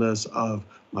faithfulness of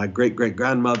my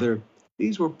great-great-grandmother.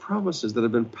 These were promises that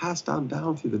have been passed on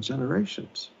down through the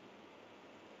generations.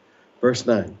 Verse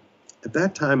 9, at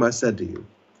that time I said to you,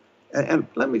 and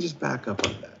let me just back up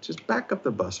on that. Just back up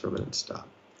the bus for a minute and stop.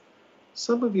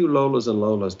 Some of you Lolas and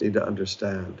Lolas need to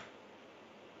understand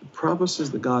the promises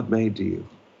that God made to you.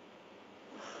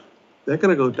 They're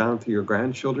going to go down through your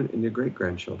grandchildren and your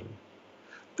great-grandchildren.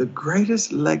 The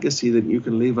greatest legacy that you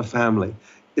can leave a family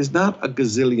is not a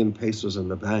gazillion pesos in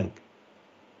the bank.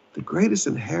 The greatest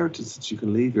inheritance that you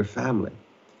can leave your family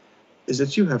is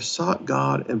that you have sought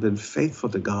God and been faithful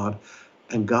to God,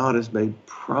 and God has made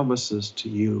promises to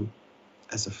you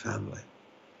as a family.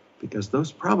 Because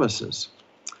those promises,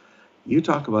 you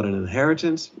talk about an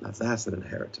inheritance, now that's an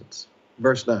inheritance.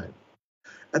 Verse 9,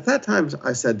 at that time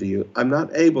I said to you, I'm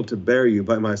not able to bear you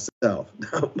by myself.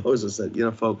 Now Moses said,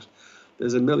 folks,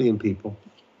 there's 1 million people.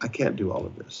 I can't do all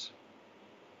of this.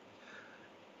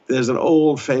 There's an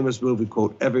old famous movie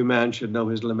quote, every man should know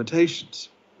his limitations.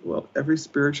 Well, every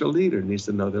spiritual leader needs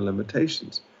to know their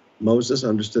limitations. Moses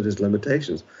understood his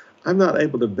limitations. I'm not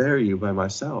able to bear you by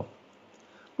myself.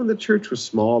 When the church was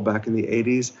small back in the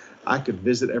 80s, I could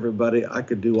visit everybody. I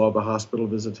could do all the hospital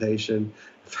visitation.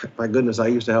 My goodness, I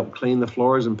used to help clean the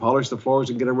floors and polish the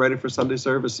floors and get them ready for Sunday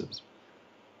services.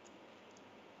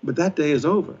 But that day is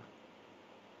over.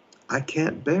 I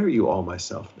can't bear you all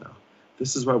myself now.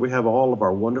 This is why we have all of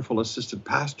our wonderful assistant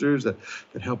pastors that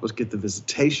help us get the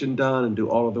visitation done and do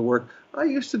all of the work. I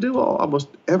used to do almost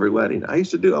every wedding. I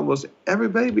used to do almost every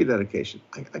baby dedication.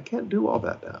 I can't do all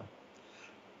that now.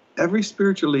 Every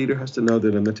spiritual leader has to know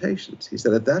their limitations. He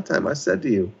said, at that time I said to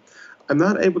you, I'm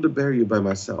not able to bear you by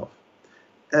myself.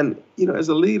 And, as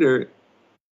a leader,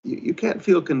 You can't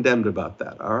feel condemned about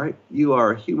that, all right? You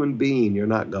are a human being, you're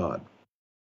not God.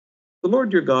 The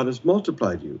Lord your God has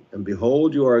multiplied you, and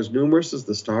behold, you are as numerous as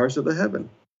the stars of the heaven.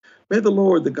 May the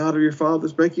Lord, the God of your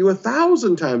fathers, make you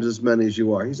 1,000 times as many as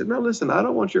you are. He said, now listen, I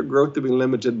don't want your growth to be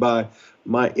limited by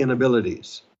my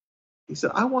inabilities. He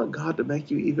said, I want God to make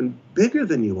you even bigger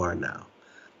than you are now.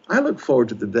 I look forward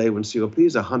to the day when COP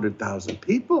is 100,000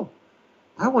 people.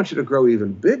 I want you to grow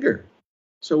even bigger.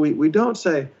 So we don't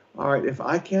say, all right, if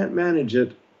I can't manage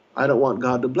it, I don't want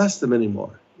God to bless them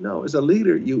anymore. No, as a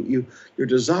leader, your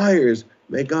desires,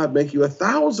 may God make you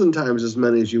 1,000 times as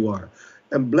many as you are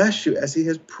and bless you as he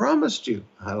has promised you.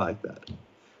 I like that.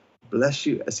 Bless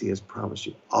you as he has promised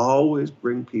you. Always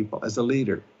bring people, as a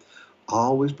leader,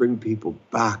 always bring people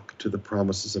back to the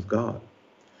promises of God.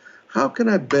 How can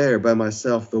I bear by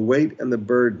myself the weight and the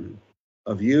burden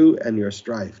of you and your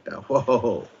strife? Now,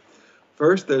 whoa.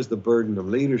 First, there's the burden of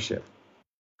leadership,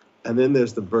 and then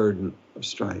there's the burden of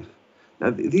strife. Now,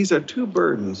 these are two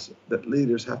burdens that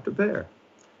leaders have to bear: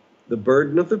 the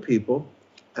burden of the people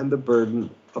and the burden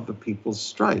of the people's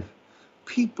strife.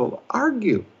 People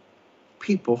argue.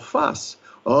 People fuss.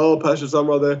 Oh, Pastor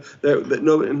Summerall,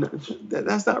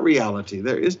 that's not reality.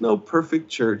 There is no perfect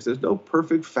church. There's no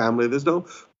perfect family. There's no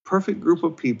perfect group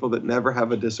of people that never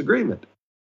have a disagreement.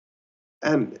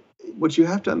 And what you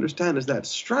have to understand is that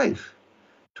strife,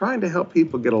 trying to help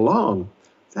people get along,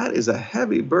 that is a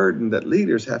heavy burden that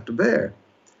leaders have to bear.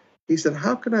 He said,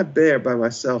 how can I bear by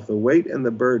myself the weight and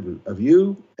the burden of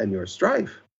you and your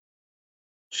strife?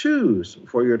 Choose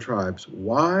for your tribes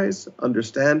wise,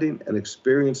 understanding, and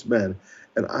experienced men,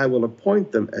 and I will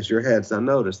appoint them as your heads. Now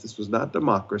notice, this was not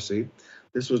democracy.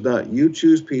 This was not you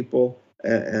choose people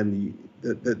and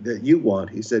that you want.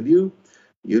 He said, you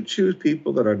choose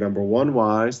people that are, number one,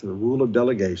 wise, the rule of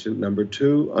delegation, number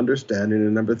two, understanding,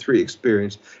 and number three,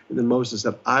 experience. And then Moses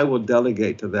said, I will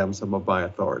delegate to them some of my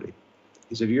authority.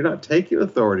 He said, you're not taking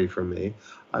authority from me.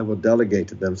 I will delegate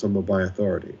to them some of my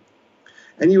authority.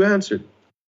 And you answered,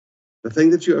 the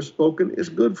thing that you have spoken is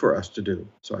good for us to do.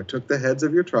 So I took the heads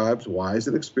of your tribes, wise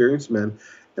and experienced men,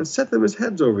 and set them as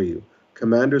heads over you,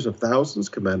 commanders of thousands,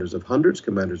 commanders of hundreds,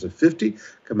 commanders of 50,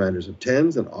 commanders of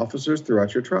tens, and officers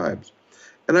throughout your tribes.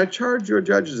 And I charged your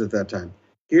judges at that time,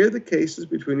 hear the cases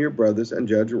between your brothers and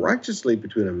judge righteously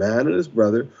between a man and his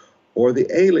brother or the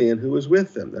alien who is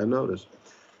with them. Now notice,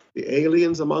 the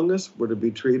aliens among us were to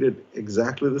be treated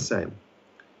exactly the same.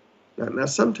 Now,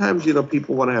 sometimes,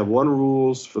 people want to have one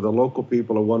rules for the local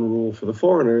people and one rule for the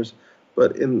foreigners,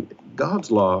 but in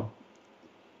God's law,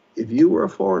 if you were a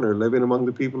foreigner living among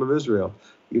the people of Israel,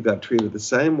 you got treated the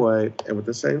same way and with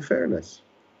the same fairness.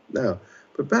 Now,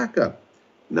 but back up.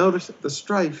 Notice that the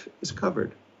strife is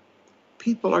covered.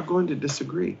 People are going to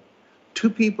disagree.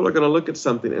 Two people are going to look at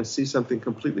something and see something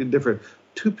completely different.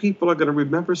 Two people are going to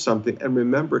remember something and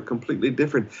remember it completely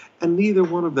different, and neither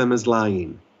one of them is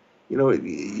lying. You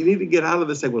need to get out of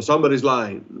this saying, well, somebody's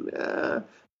lying.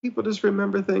 People just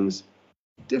remember things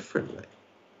differently.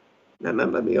 Now,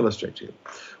 let me illustrate to you.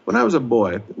 When I was a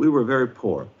boy, we were very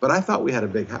poor, but I thought we had a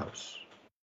big house.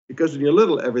 Because when you're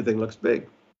little, everything looks big.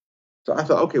 So I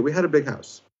thought, okay, we had a big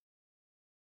house.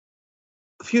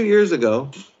 A few years ago,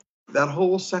 that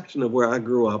whole section of where I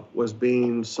grew up was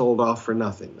being sold off for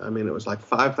nothing. I mean, it was like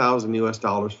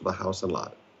 $5,000 for the house and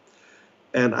lot.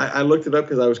 And I looked it up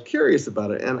because I was curious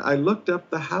about it. And I looked up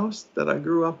the house that I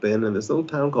grew up in this little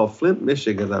town called Flint,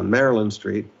 Michigan on Maryland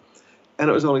Street. And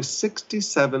it was only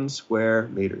 67 square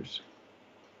meters.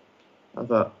 I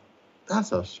thought,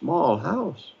 that's a small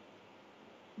house.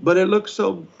 But it looked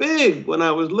so big when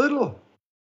I was little.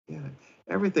 Yeah,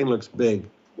 everything looks big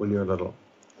when you're little.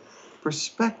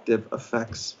 Perspective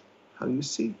affects how you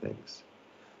see things.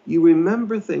 You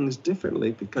remember things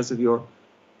differently because of your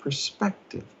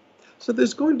perspective. So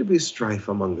there's going to be strife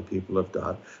among the people of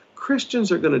God.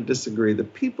 Christians are going to disagree. The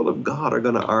people of God are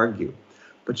going to argue.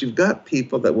 But you've got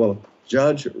people that will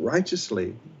judge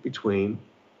righteously between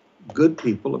good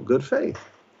people of good faith.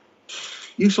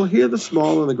 You shall hear the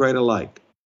small and the great alike.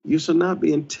 You shall not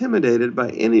be intimidated by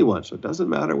anyone. So it doesn't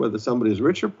matter whether somebody is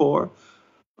rich or poor,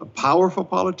 a powerful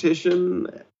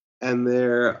politician, and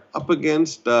they're up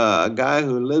against a guy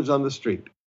who lives on the street.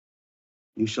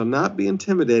 You shall not be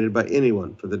intimidated by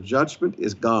anyone, for the judgment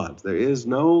is God's. There's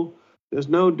no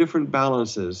different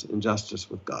balances in justice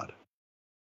with God.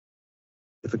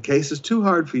 If a case is too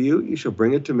hard for you, you shall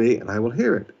bring it to me, and I will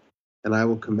hear it. And I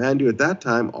will command you at that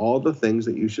time all the things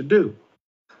that you should do.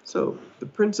 So the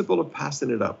principle of passing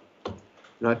it up.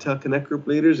 I tell Connect Group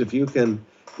leaders, if you can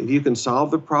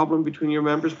solve the problem between your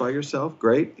members by yourself,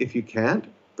 great. If you can't,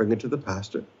 bring it to the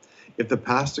pastor. If the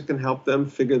pastor can help them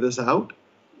figure this out,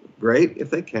 Great. If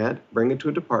they can't, bring it to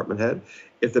a department head.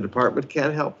 If the department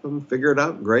can't help them figure it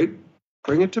out, great,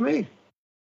 bring it to me.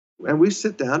 And we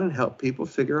sit down and help people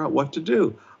figure out what to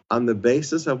do on the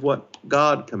basis of what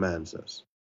God commands us.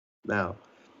 Now,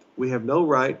 we have no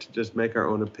right to just make our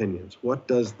own opinions. What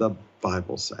does the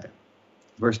Bible say?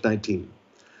 Verse 19.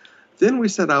 Then we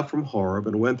set out from Horeb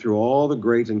and went through all the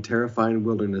great and terrifying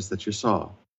wilderness that you saw,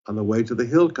 on the way to the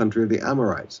hill country of the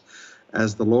Amorites,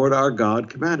 as the Lord our God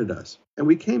commanded us. And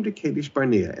we came to Kadesh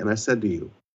Barnea, and I said to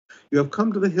you, you have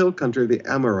come to the hill country of the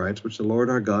Amorites, which the Lord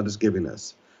our God is giving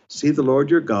us. See, the Lord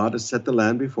your God has set the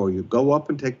land before you. Go up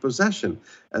and take possession,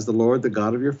 as the Lord, the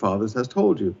God of your fathers, has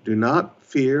told you. Do not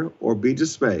fear or be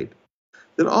dismayed.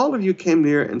 Then all of you came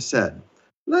near and said,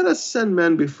 let us send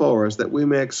men before us, that we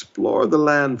may explore the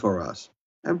land for us,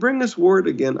 and bring us word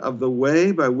again of the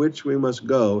way by which we must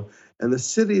go, and the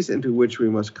cities into which we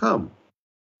must come.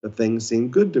 The thing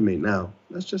seemed good to me. Now,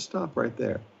 let's just stop right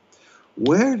there.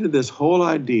 Where did this whole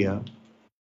idea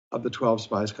of the 12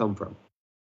 spies come from?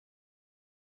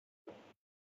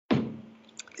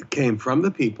 It came from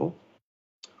the people.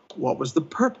 What was the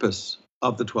purpose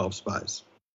of the 12 spies?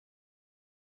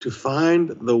 To find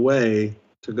the way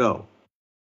to go.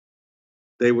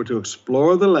 They were to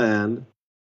explore the land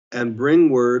and bring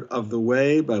word of the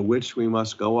way by which we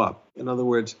must go up. In other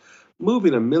words,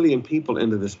 moving 1 million people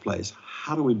into this place,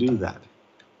 how do we do that?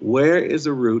 Where is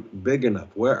the route big enough?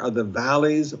 Where are the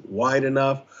valleys wide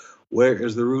enough? Where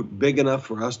is the route big enough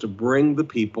for us to bring the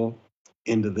people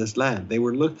into this land? They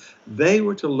were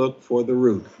to look for the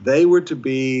route. They were to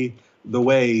be the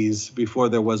ways before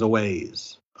there was a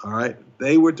ways. All right?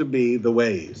 They were to be the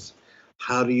ways.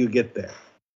 How do you get there?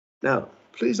 Now,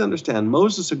 please understand,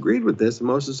 Moses agreed with this, and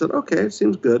Moses said, okay, it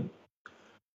seems good.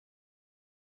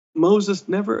 Moses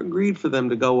never agreed for them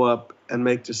to go up and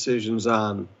make decisions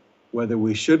on whether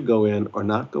we should go in or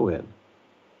not go in.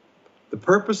 The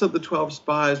purpose of the 12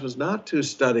 spies was not to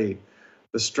study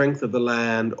the strength of the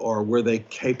land or were they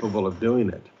capable of doing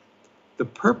it. The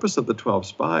purpose of the 12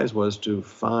 spies was to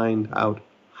find out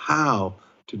how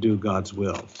to do God's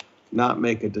will, not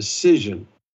make a decision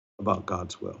about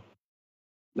God's will.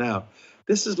 Now,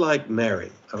 this is like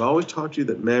Mary. I've always taught you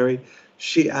that Mary,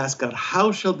 she asked God,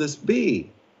 how shall this be?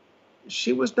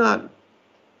 She was not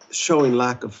showing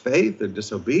lack of faith or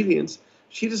disobedience.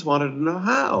 She just wanted to know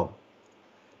how.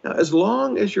 Now, as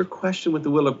long as your question with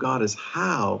the will of God is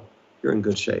how, you're in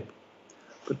good shape.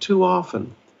 But too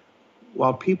often,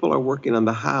 while people are working on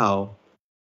the how,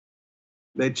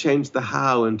 they change the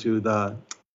how into the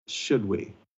should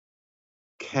we,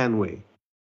 can we,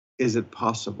 is it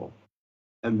possible?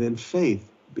 And then faith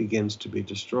begins to be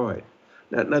destroyed.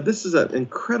 Now, this is an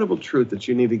incredible truth that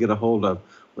you need to get a hold of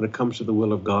when it comes to the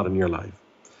will of God in your life.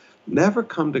 Never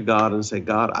come to God and say,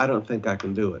 God, I don't think I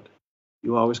can do it.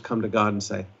 You always come to God and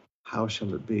say, how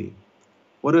shall it be?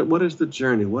 What is the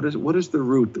journey? What is the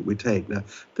route that we take? Now,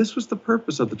 this was the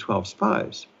purpose of the 12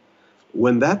 spies.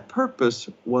 When that purpose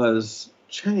was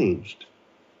changed,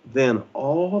 then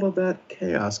all of that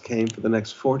chaos came for the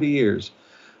next 40 years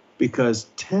because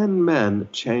 10 men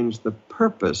changed the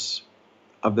purpose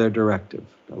of their directive.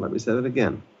 Now, let me say that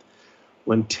again.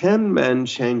 When 10 men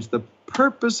changed the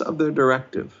purpose of their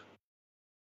directive,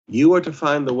 you are to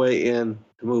find the way in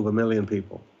to move 1 million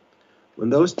people. When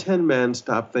those 10 men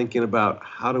stopped thinking about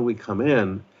how do we come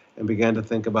in and began to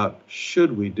think about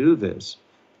should we do this?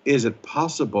 Is it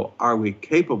possible? Are we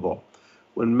capable?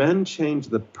 When men change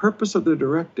the purpose of their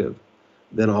directive,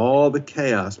 then all the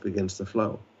chaos begins to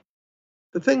flow.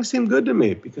 The thing seemed good to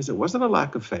me because it wasn't a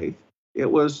lack of faith. It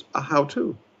was a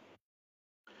how-to.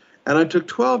 And I took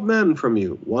 12 men from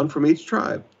you, one from each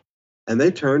tribe. And they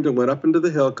turned and went up into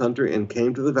the hill country and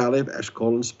came to the valley of Eshcol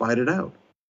and spied it out.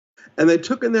 And they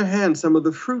took in their hand some of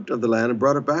the fruit of the land and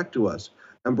brought it back to us,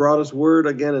 and brought us word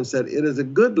again and said, it is a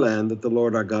good land that the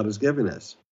Lord our God is giving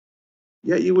us.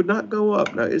 Yet you would not go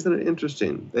up. Now, isn't it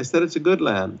interesting? They said it's a good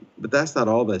land, but that's not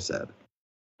all they said.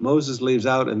 Moses leaves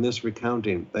out in this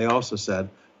recounting, they also said,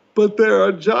 but there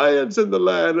are giants in the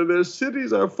land, and their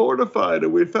cities are fortified,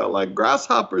 and we felt like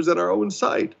grasshoppers in our own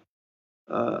sight.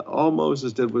 All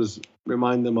Moses did was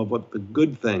remind them of what the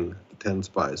good thing the 10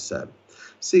 spies said.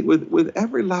 See, with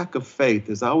every lack of faith,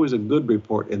 there's always a good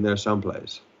report in there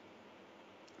someplace.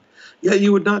 Yet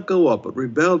you would not go up, but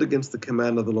rebelled against the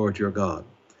command of the Lord your God.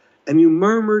 And you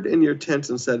murmured in your tents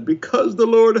and said, because the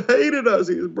Lord hated us,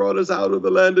 he has brought us out of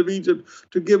the land of Egypt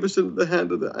to give us into the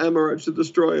hand of the Amorites to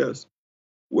destroy us.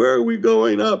 Where are we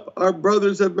going up? Our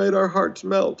brothers have made our hearts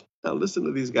melt. Now listen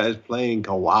to these guys playing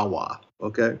kawawa,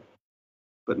 okay?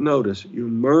 But notice, you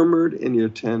murmured in your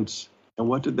tents. And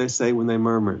what did they say when they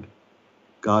murmured?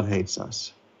 God hates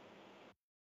us.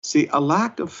 See, a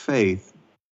lack of faith,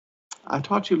 I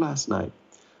taught you last night,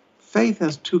 faith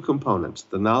has two components,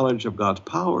 the knowledge of God's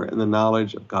power and the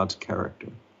knowledge of God's character.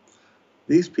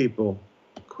 These people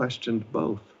questioned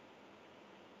both,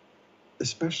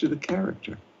 especially the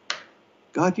character.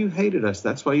 God, you hated us.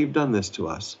 That's why you've done this to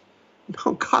us.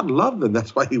 No, God loved them.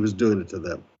 That's why he was doing it to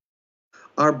them.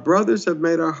 Our brothers have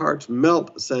made our hearts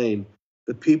melt, saying,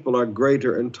 the people are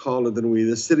greater and taller than we.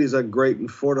 The cities are great and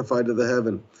fortified to the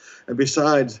heaven. And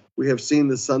besides, we have seen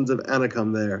the sons of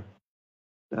Anakim there.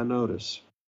 Now notice,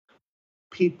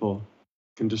 people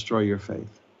can destroy your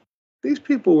faith. These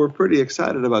people were pretty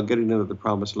excited about getting into the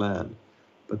promised land,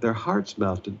 but their hearts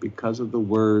melted because of the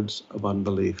words of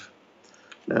unbelief.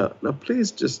 Now,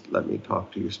 please just let me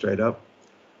talk to you straight up.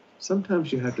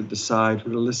 Sometimes you have to decide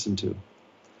who to listen to.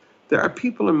 There are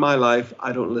people in my life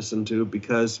I don't listen to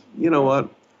because, you know what?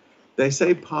 They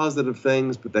say positive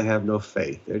things, but they have no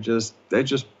faith. They're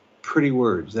just pretty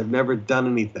words. They've never done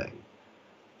anything.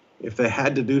 If they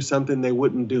had to do something, they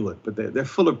wouldn't do it, but they're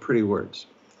full of pretty words.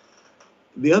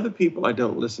 The other people I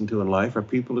don't listen to in life are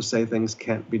people who say things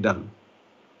can't be done.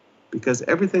 Because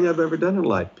everything I've ever done in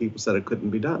life, people said it couldn't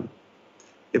be done.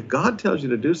 If God tells you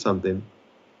to do something,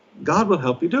 God will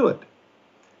help you do it.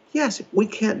 Yes, we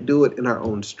can't do it in our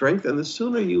own strength, and the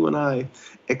sooner you and I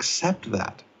accept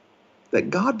that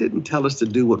God didn't tell us to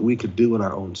do what we could do in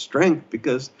our own strength,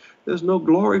 because there's no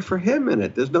glory for him in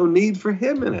it. There's no need for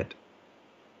him in it.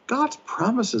 God's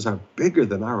promises are bigger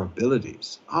than our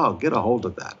abilities. Oh, get a hold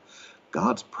of that.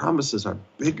 God's promises are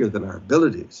bigger than our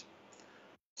abilities.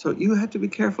 So you have to be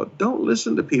careful. Don't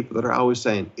listen to people that are always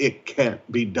saying, it can't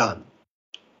be done.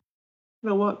 You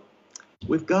know what?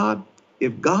 With God,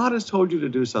 if God has told you to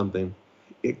do something,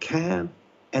 it can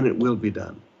and it will be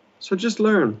done. So just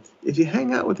learn. If you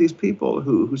hang out with these people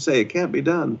who say it can't be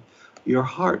done, your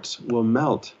hearts will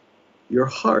melt. Your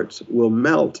hearts will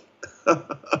melt.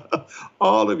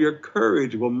 All of your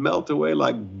courage will melt away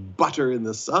like butter in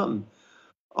the sun.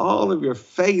 All of your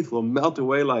faith will melt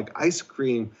away like ice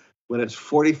cream when it's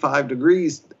 45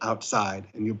 degrees outside,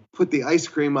 and you put the ice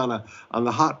cream on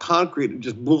the hot concrete, and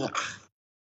just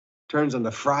turns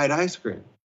into fried ice cream.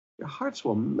 Your hearts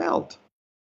will melt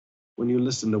when you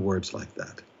listen to words like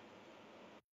that.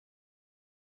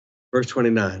 Verse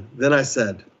 29, then I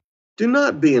said, do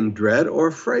not be in dread or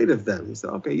afraid of them. He said,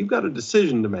 okay, you've got a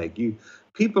decision to make.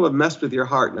 People have messed with your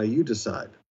heart, now you decide.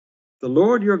 The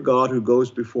Lord your God who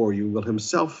goes before you will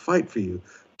himself fight for you,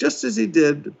 just as he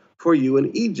did for you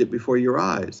in Egypt before your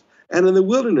eyes, and in the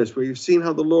wilderness where you've seen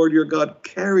how the Lord your God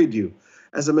carried you,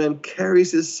 as a man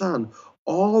carries his son,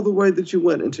 all the way that you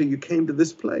went until you came to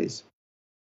this place.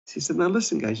 He said, now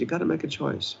listen, guys, you got to make a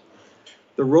choice.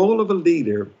 The role of a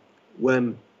leader,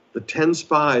 when the 10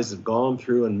 spies have gone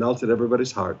through and melted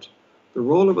everybody's heart, the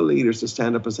role of a leader is to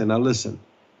stand up and say, now listen,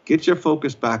 get your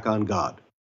focus back on God.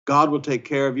 God will take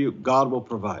care of you. God will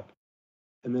provide.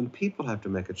 And then people have to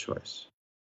make a choice.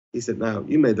 He said, now,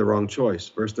 you made the wrong choice.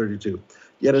 Verse 32.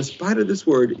 Yet in spite of this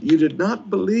word, you did not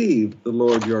believe the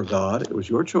Lord your God. It was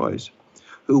your choice,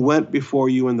 who went before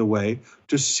you in the way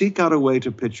to seek out a way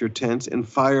to pitch your tents in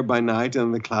fire by night and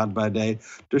in the cloud by day,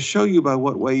 to show you by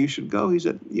what way you should go. He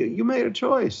said, you made a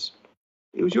choice.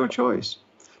 It was your choice.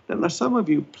 Now, some of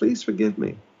you, please forgive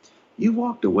me. You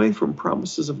walked away from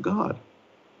promises of God.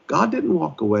 God didn't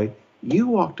walk away. You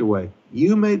walked away.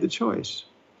 You made the choice.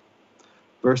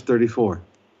 Verse 34.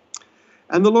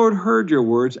 And the Lord heard your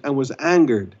words and was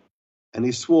angered, and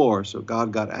he swore. So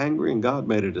God got angry and God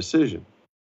made a decision.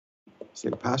 You say,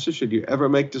 Pastor, should you ever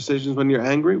make decisions when you're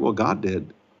angry? Well, God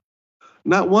did.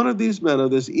 Not one of these men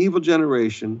of this evil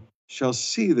generation shall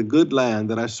see the good land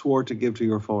that I swore to give to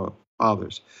your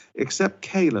fathers, except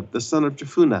Caleb, the son of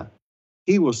Jephunneh.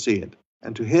 He will see it.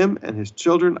 And to him and his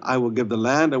children I will give the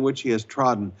land on which he has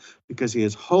trodden, because he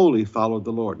has wholly followed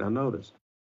the Lord. Now notice,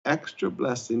 extra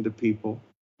blessing to people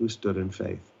who stood in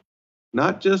faith.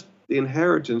 Not just the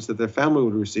inheritance that their family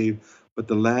would receive, but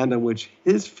the land on which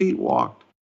his feet walked.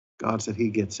 God said he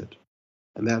gets it.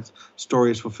 And that story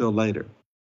is fulfilled later.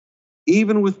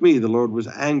 Even with me, the Lord was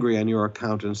angry on your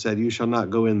account and said, you shall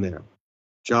not go in there.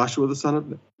 Joshua the son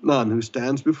of Nun, who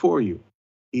stands before you,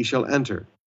 he shall enter.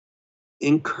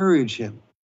 Encourage him,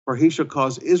 for he shall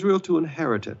cause Israel to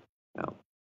inherit it. Now,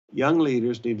 young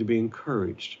leaders need to be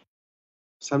encouraged.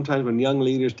 Sometimes when young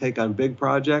leaders take on big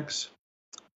projects,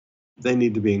 they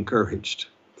need to be encouraged.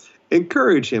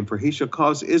 Encourage him, for he shall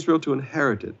cause Israel to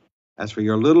inherit it. As for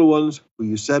your little ones, who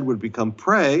you said would become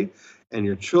prey, and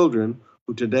your children,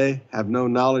 who today have no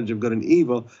knowledge of good and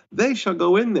evil, they shall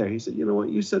go in there. He said, you know what?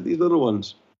 You said these little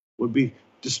ones would be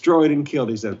destroyed and killed.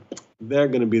 He said, they're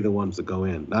going to be the ones that go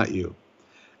in, not you.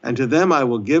 And to them I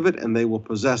will give it, and they will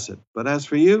possess it. But as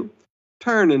for you,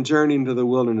 turn and journey into the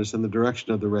wilderness in the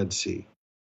direction of the Red Sea.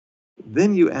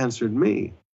 Then you answered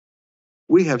me,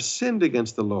 we have sinned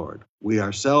against the Lord. We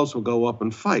ourselves will go up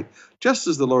and fight, just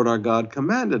as the Lord our God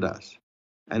commanded us.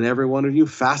 And every one of you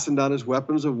fastened on his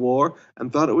weapons of war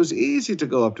and thought it was easy to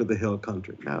go up to the hill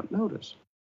country. Now, notice,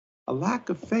 a lack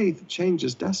of faith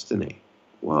changes destiny.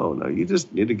 Whoa, no, you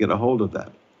just need to get a hold of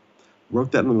that.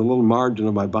 Wrote that in the little margin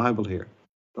of my Bible here.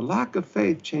 The lack of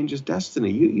faith changes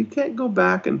destiny. You can't go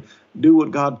back and do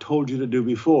what God told you to do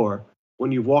before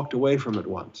when you've walked away from it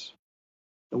once.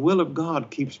 The will of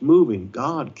God keeps moving.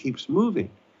 God keeps moving.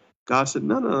 God said,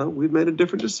 no, we've made a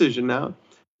different decision now.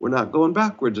 We're not going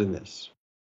backwards in this.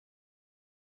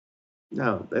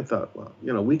 No, they thought, well,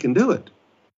 we can do it.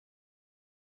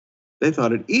 They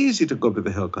thought it easy to go up to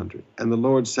the hill country. And the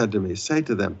Lord said to me, say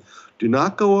to them, do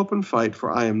not go up and fight,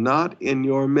 for I am not in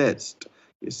your midst.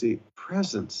 You see,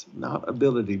 presence, not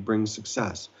ability, brings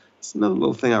success. It's another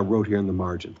little thing I wrote here in the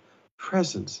margin.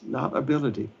 Presence, not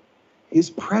ability. His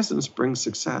presence brings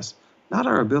success, not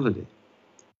our ability.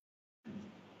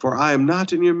 For I am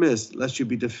not in your midst, lest you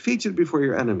be defeated before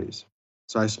your enemies.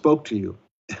 So I spoke to you,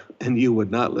 and you would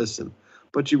not listen.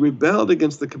 But you rebelled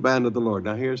against the command of the Lord.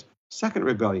 Now here's second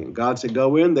rebellion. God said,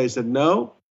 go in. They said,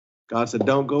 no. God said,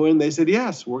 don't go in. They said,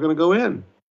 yes, we're going to go in.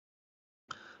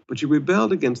 But you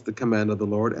rebelled against the command of the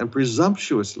Lord and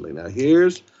presumptuously. Now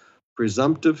here's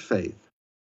presumptive faith.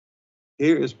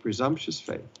 Here is presumptuous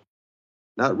faith.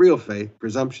 Not real faith,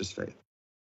 presumptuous faith.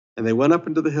 And they went up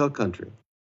into the hill country.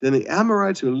 Then the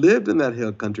Amorites who lived in that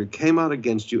hill country came out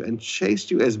against you and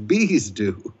chased you as bees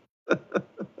do.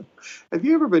 Have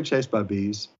you ever been chased by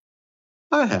bees?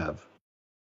 I have.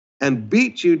 And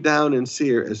beat you down in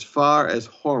Seir as far as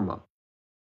Hormah.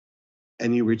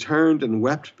 And you returned and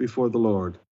wept before the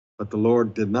Lord. But the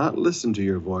Lord did not listen to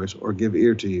your voice or give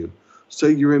ear to you. So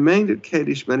you remained at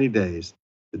Kadesh many days,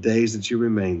 the days that you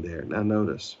remained there. Now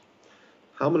notice,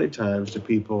 how many times do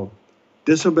people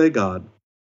disobey God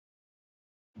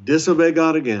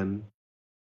again,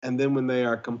 and then when they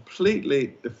are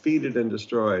completely defeated and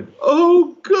destroyed,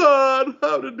 oh God,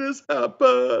 how did this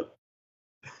happen?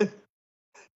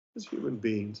 As human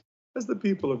beings, as the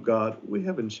people of God, we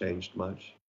haven't changed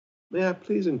much. May I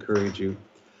please encourage you,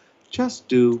 just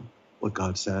do what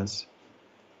God says.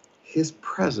 His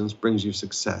presence brings you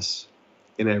success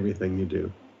in everything you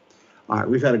do. All right,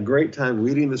 we've had a great time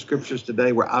reading the scriptures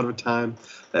today. We're out of time.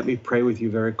 Let me pray with you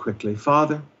very quickly.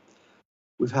 Father,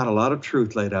 we've had a lot of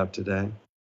truth laid out today.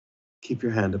 Keep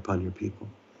your hand upon your people.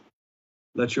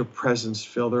 Let your presence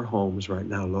fill their homes right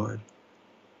now, Lord.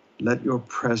 Let your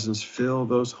presence fill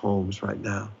those homes right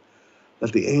now.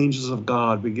 Let the angels of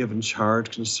God be given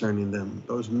charge concerning them,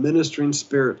 those ministering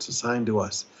spirits assigned to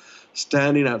us,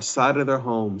 standing outside of their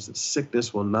homes, that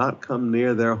sickness will not come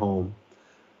near their home.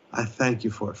 I thank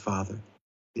you for it, Father,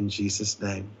 in Jesus'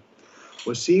 name.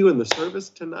 We'll see you in the service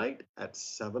tonight at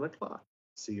 7 o'clock.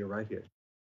 See you right here.